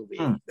Christmas movie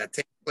that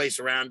takes place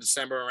around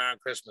December,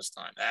 around Christmas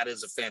time. That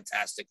is a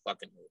fantastic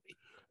fucking movie.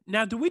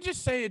 Now, do we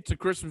just say it's a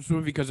Christmas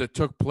movie because it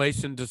took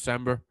place in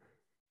December?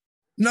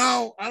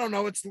 No, I don't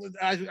know.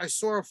 I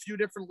saw a few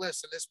different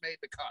lists, and this made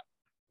the cut.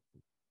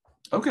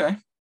 Okay.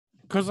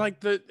 Because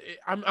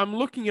I'm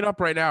looking it up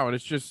right now, and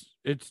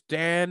it's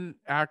Dan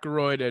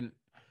Aykroyd, and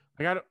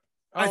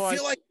I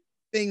feel like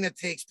thing that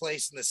takes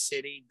place in the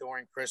city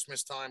during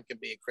Christmas time can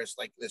be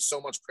there's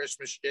so much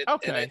Christmas shit.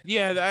 Okay,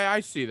 yeah,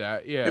 I see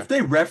that. Yeah, if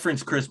they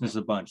reference Christmas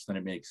a bunch, then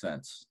it makes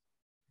sense.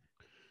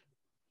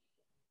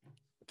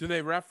 Do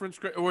they reference,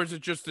 or is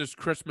it just there's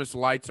Christmas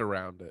lights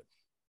around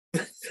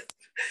it?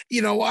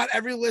 You know what?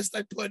 Every list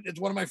I put, it's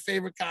one of my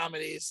favorite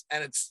comedies,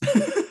 and it's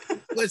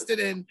listed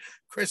in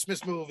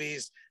Christmas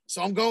movies.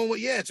 So I'm going with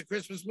it's a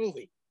Christmas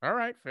movie. All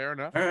right, fair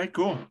enough. All right,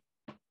 cool.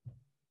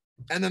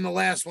 And then the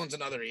last one's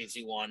another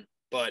easy one,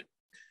 but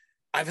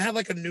I've had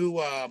like a new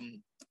I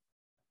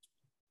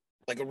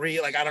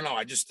don't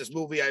know. This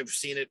movie, I've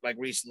seen it like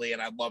recently,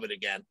 and I love it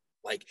again.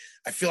 Like,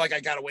 I feel like I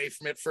got away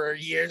from it for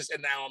years,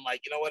 and now I'm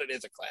like, you know what? It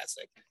is a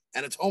classic,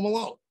 and it's Home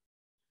Alone.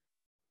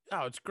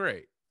 Oh, it's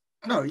great.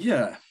 Oh,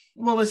 yeah.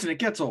 Well, listen, it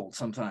gets old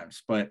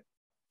sometimes, but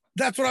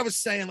that's what I was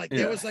saying. Like,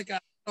 there was I don't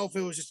know if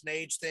it was just an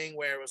age thing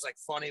where it was like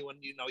funny when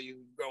you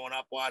growing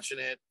up watching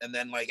it, and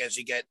then like as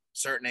you get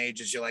certain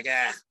ages, you're like,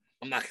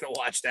 I'm not gonna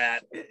watch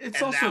that.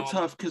 It's also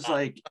tough because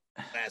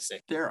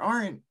classic. there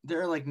are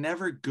like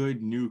never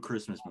good new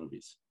Christmas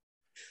movies.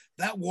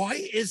 Why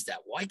is that?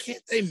 Why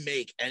can't they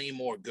make any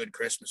more good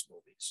Christmas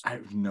movies? I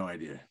have no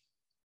idea.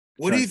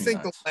 What do you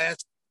think the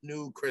last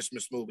new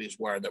Christmas movies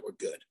were that were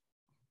good?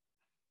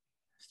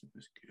 It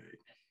was good.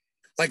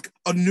 Like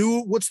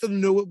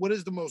what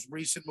is the most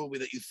recent movie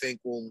that you think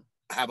will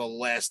have a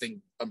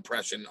lasting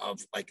impression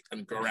of like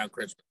and go around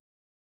Christmas?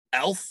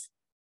 Elf?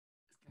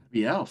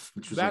 The Elf,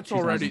 which was that's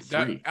already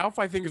Elf,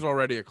 I think, is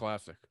already a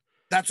classic.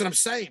 That's what I'm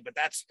saying, but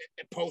that's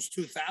post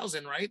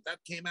 2000, right?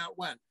 That came out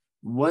when?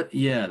 What?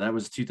 Yeah, that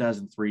was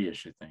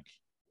 2003-ish, I think.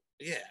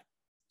 Yeah.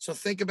 So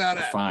think about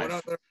it. What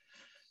other?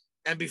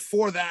 And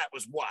before that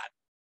was what?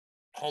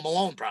 Home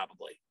Alone,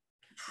 probably.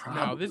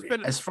 No, there's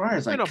been as far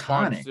as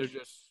iconic. They're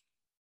just.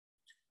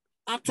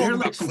 I'm talking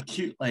about some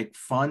cute, like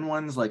fun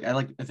ones. Like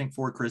I think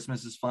Four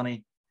Christmas is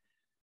funny,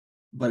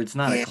 but it's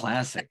not a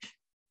classic.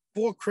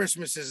 Four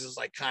Christmases is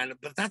like kind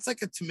of, but that's like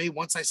to me.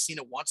 Once I've seen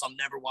it once, I'll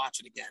never watch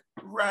it again.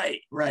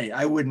 Right.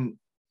 I wouldn't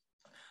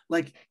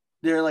like.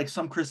 There are like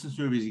some Christmas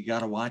movies you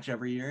got to watch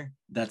every year.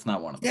 That's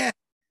not one of them. Yeah,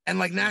 and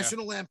like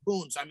National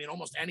Lampoons. I mean,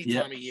 almost any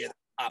time of year that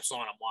pops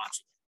on, I'm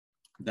watching.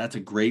 That's a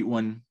great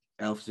one.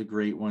 Elf's a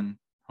great one.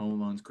 Home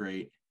Alone's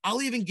great.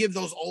 I'll even give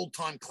those old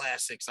time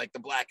classics like the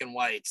black and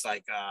whites,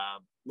 like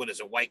what is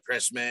it, White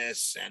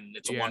Christmas and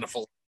It's a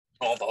Wonderful,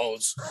 all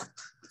those.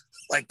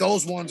 Like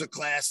those ones are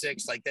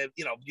classics. Like that,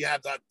 you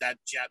have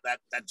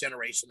that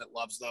generation that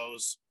loves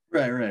those.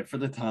 Right. For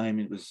the time,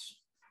 it was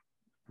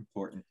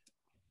important.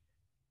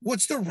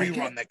 What's the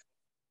rerun that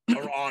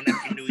are on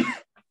every New Year?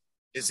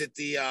 Is it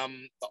the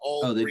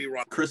old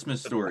rerun?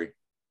 Christmas Story.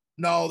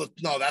 No,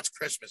 that's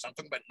Christmas. I'm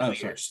talking about New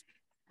Year's.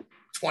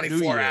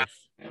 24 hours.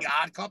 The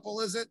Odd Couple,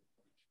 is it?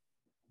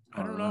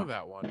 I don't know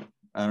that one.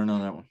 I don't know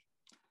that one.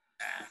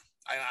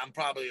 I'm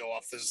probably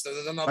off. There's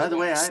another. By the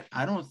way,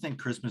 I don't think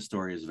Christmas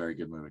Story is a very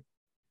good movie.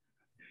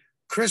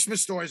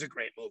 Christmas Story is a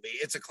great movie.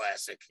 It's a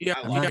classic. Yeah,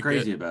 I'm not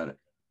crazy about it.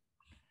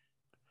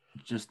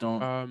 Just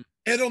don't.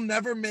 It'll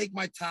never make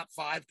my top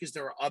 5 because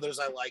there are others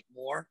I like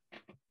more,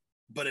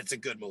 but it's a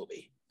good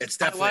movie. It's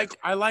definitely.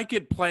 I like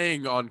it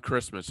playing on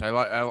Christmas. I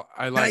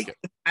like it.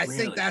 I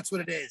think that's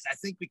what it is. I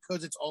think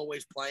because it's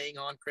always playing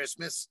on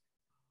Christmas,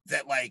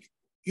 that like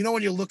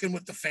when you're looking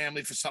with the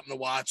family for something to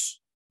watch,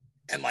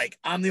 and like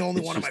I'm the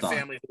only one in my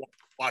family who wants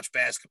to watch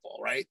basketball,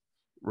 right?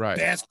 Right.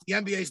 The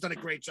NBA's done a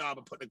great job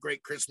of putting a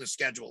great Christmas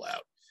schedule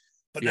out,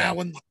 but now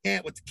when you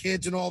can't with the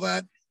kids and all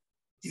that,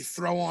 you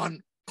throw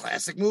on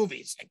classic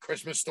movies, and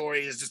Christmas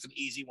Story is just an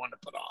easy one to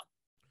put on.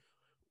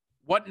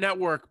 What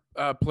network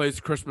plays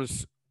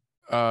Christmas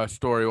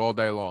Story all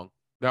day long?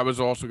 That was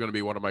also going to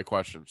be one of my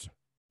questions.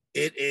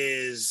 It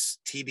is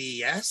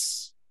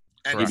TBS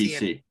and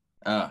BBC.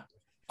 I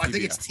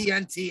think it's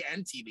TNT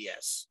and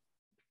TBS.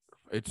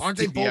 Aren't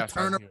they both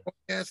Turner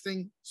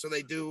Broadcasting? So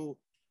they do.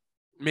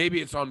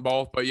 Maybe it's on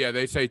both, but yeah,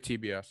 they say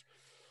TBS.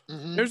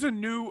 Mm-hmm. There's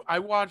I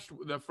watched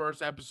the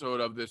first episode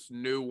of this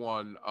new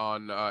one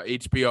on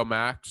HBO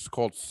Max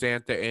called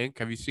Santa Inc.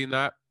 Have you seen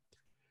that?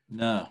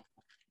 No.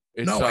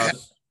 It's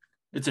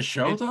It's a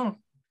show though.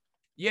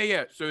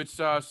 Yeah. So it's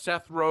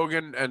Seth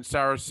Rogen and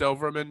Sarah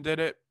Silverman did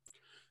it,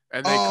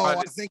 and they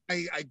I think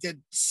I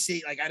did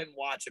see. Like I didn't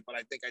watch it, but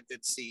I think I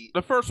did see.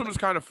 the first one was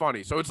kind of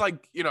funny. So it's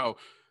like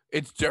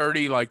it's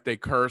dirty, like they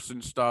curse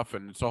and stuff,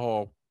 and it's a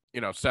whole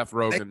Seth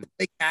Rogen.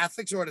 They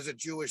Catholics, or is it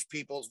Jewish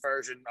people's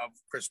version of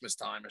Christmas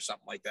time or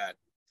something like that?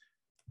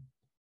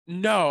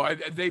 No,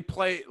 they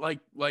play like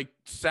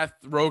Seth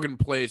Rogen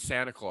plays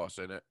Santa Claus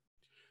in it.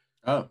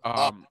 Oh,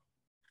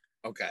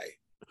 Okay.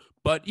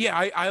 But yeah,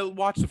 I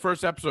watched the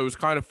first episode. It was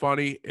kind of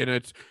funny,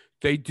 and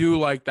they do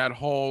like that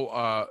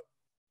whole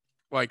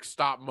like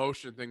stop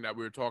motion thing that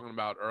we were talking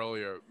about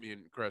earlier, me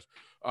and Chris.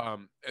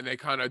 And they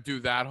kind of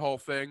do that whole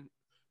thing.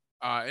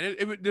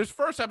 And this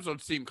first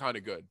episode seemed kind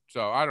of good.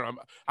 So I don't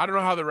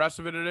know how the rest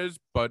of it is,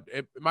 but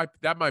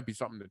that might be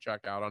something to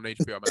check out on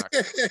HBO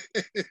Max.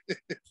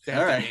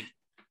 all right.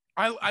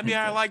 I mean,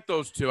 I like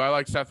those two. I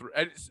like Seth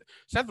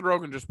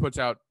Rogen just puts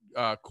out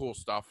cool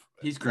stuff.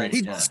 He's great.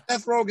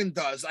 Seth Rogen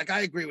does. Like,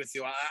 I agree with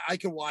you. I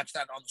can watch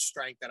that on the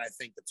strength that I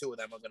think the two of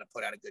them are going to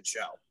put out a good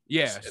show.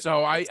 Yeah,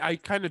 so I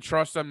kind of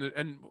trust them,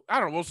 and I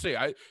don't know. We'll see.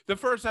 The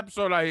first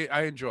episode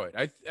I enjoyed.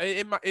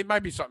 It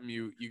might be something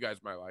you guys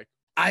might like.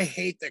 I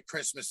hate that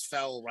Christmas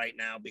fell right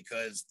now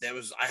because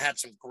I had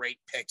some great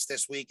picks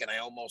this week, and I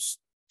almost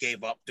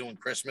gave up doing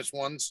Christmas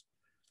ones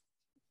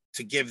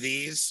to give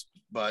these,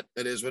 but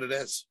it is what it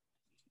is.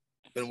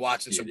 Been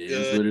watching some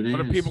good.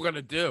 What are people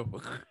gonna do?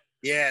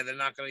 Yeah, they're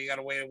not gonna. You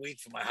gotta wait a week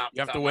for my hot. You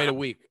have to wait a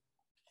week.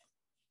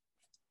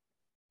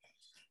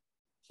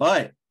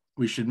 But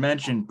we should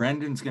mention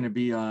Brendan's gonna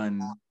be on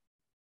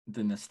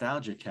the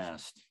Nostalgia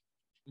Cast.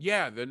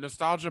 Yeah, the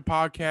Nostalgia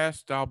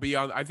podcast. I'll be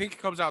on. I think it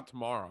comes out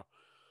tomorrow.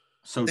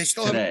 So they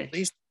still today,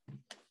 because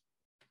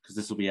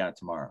this will be out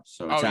tomorrow.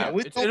 So it's out.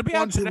 It'll be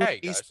out today,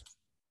 guys.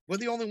 We're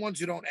the only ones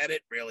who don't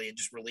edit really and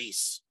just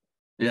release.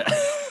 Yeah.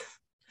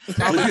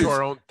 Probably to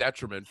our own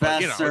detriment.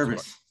 Fast But,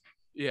 service.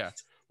 Yeah.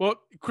 Well,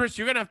 Chris,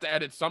 you're gonna have to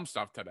edit some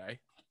stuff today.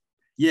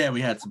 Yeah,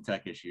 we had some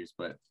tech issues,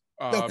 but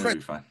No, it'll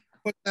be fine.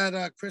 Put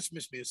that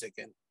Christmas music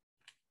in.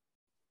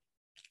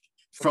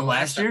 From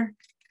last year?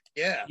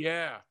 Yeah.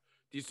 Yeah.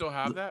 Do you still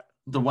have that?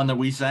 The one that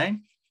we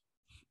sang?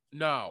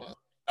 No.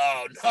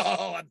 Oh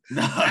no.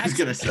 No, I was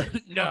gonna say.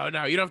 No,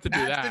 you don't have to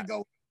do that. Gonna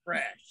go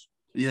crash.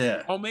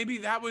 Yeah. Oh, maybe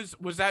that was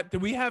that.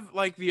 Did we have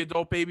like the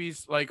adult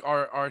babies like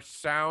our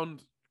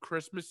sound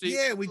Christmassy?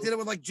 Yeah, we did it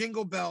with like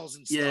jingle bells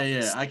and stuff.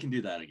 Yeah. I can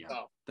do that again.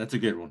 Oh. That's a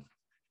good one.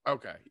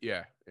 Okay.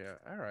 Yeah.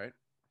 All right.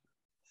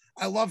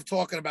 I love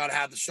talking about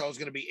how the show's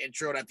going to be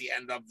introed at the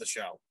end of the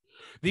show.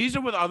 These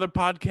are with other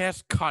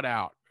podcasts cut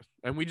out,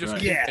 and we just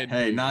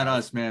Hey, not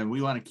us, man.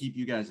 We want to keep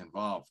you guys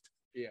involved.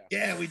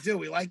 Yeah, we do.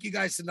 We like you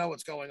guys to know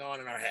what's going on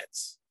in our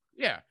heads.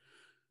 Yeah.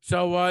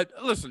 So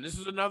listen, this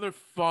is another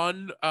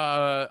fun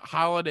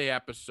holiday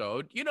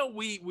episode.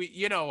 We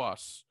you know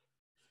us.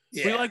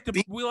 Yeah.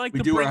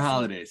 We do our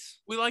holidays.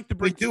 We like to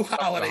bring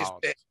holidays.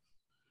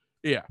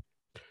 Yeah.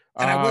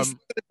 And I wish we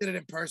could have did it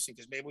in person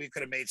because maybe we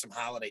could have made some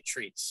holiday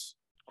treats.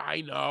 I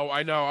know.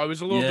 I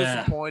was a little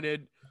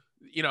disappointed.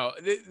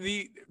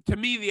 To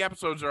me, the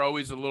episodes are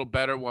always a little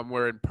better when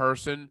we're in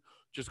person,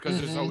 just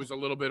because there's always a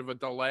little bit of a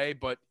delay.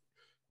 But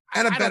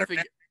and a better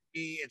energy.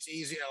 It's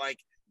easier. Like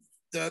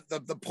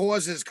the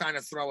pauses kind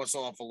of throw us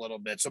off a little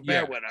bit. So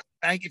bear with us.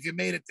 Thank you. If you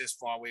made it this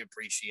far, we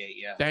appreciate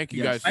you. Thank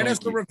you guys. Write us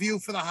the review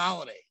for the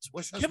holidays.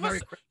 Wish us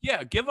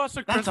give us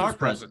a Christmas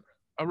present.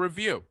 A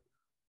review.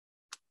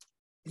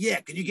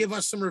 Yeah, can you give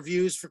us some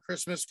reviews for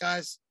Christmas,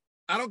 guys?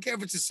 I don't care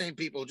if it's the same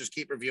people who just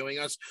keep reviewing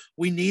us.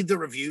 We need the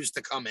reviews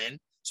to come in.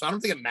 So I don't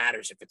think it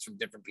matters if it's from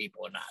different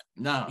people or not.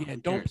 No. Yeah,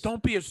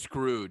 don't be a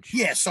Scrooge.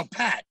 Yeah, so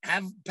Pat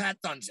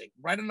Dunzig,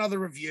 write another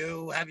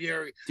review. Have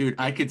your dude,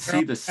 I could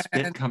see the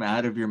spit come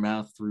out of your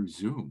mouth through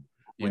Zoom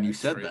when you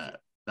said that.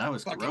 That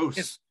was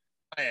gross.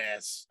 My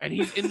ass. And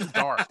he's in the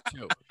dark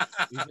too.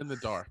 He's in the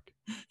dark.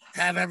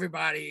 Have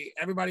everybody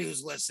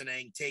who's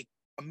listening, take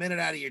a minute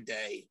out of your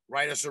day,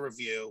 write us a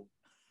review,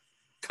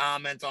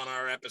 comment on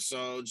our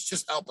episodes,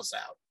 just help us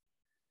out.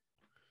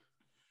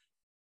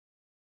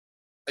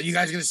 Are you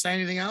guys gonna say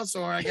anything else,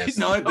 or I guess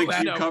no? I think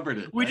you covered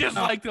it. We just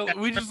like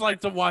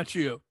to watch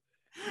you,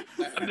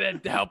 and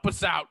then help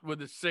us out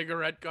with a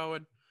cigarette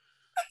going.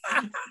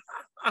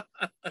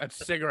 That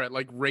cigarette,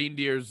 like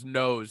reindeer's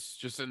nose,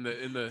 just in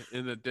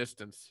the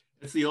distance.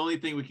 It's the only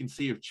thing we can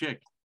see of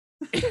Chick.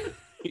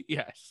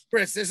 Yes,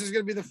 Chris, this is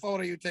gonna be the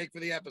photo you take for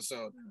the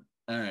episode.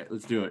 All right,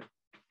 let's do it.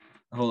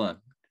 Hold on,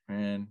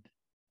 man.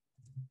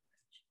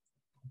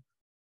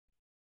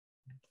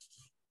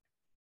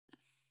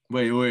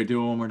 Wait,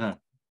 do it one more time.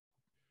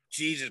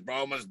 Jesus, bro, I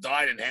almost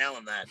died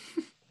inhaling that.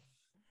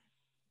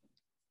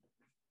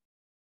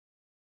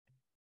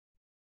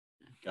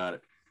 Got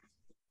it.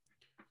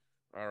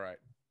 All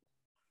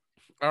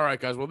right,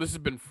 guys. Well, this has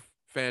been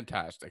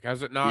fantastic,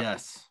 has it not?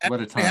 Yes.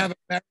 What a time. Have a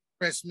Merry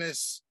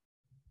Christmas.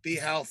 Be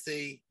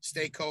healthy.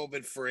 Stay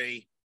COVID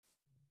free.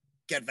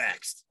 Get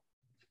vaxxed.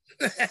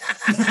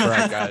 All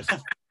right, guys.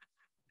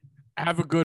 Have a good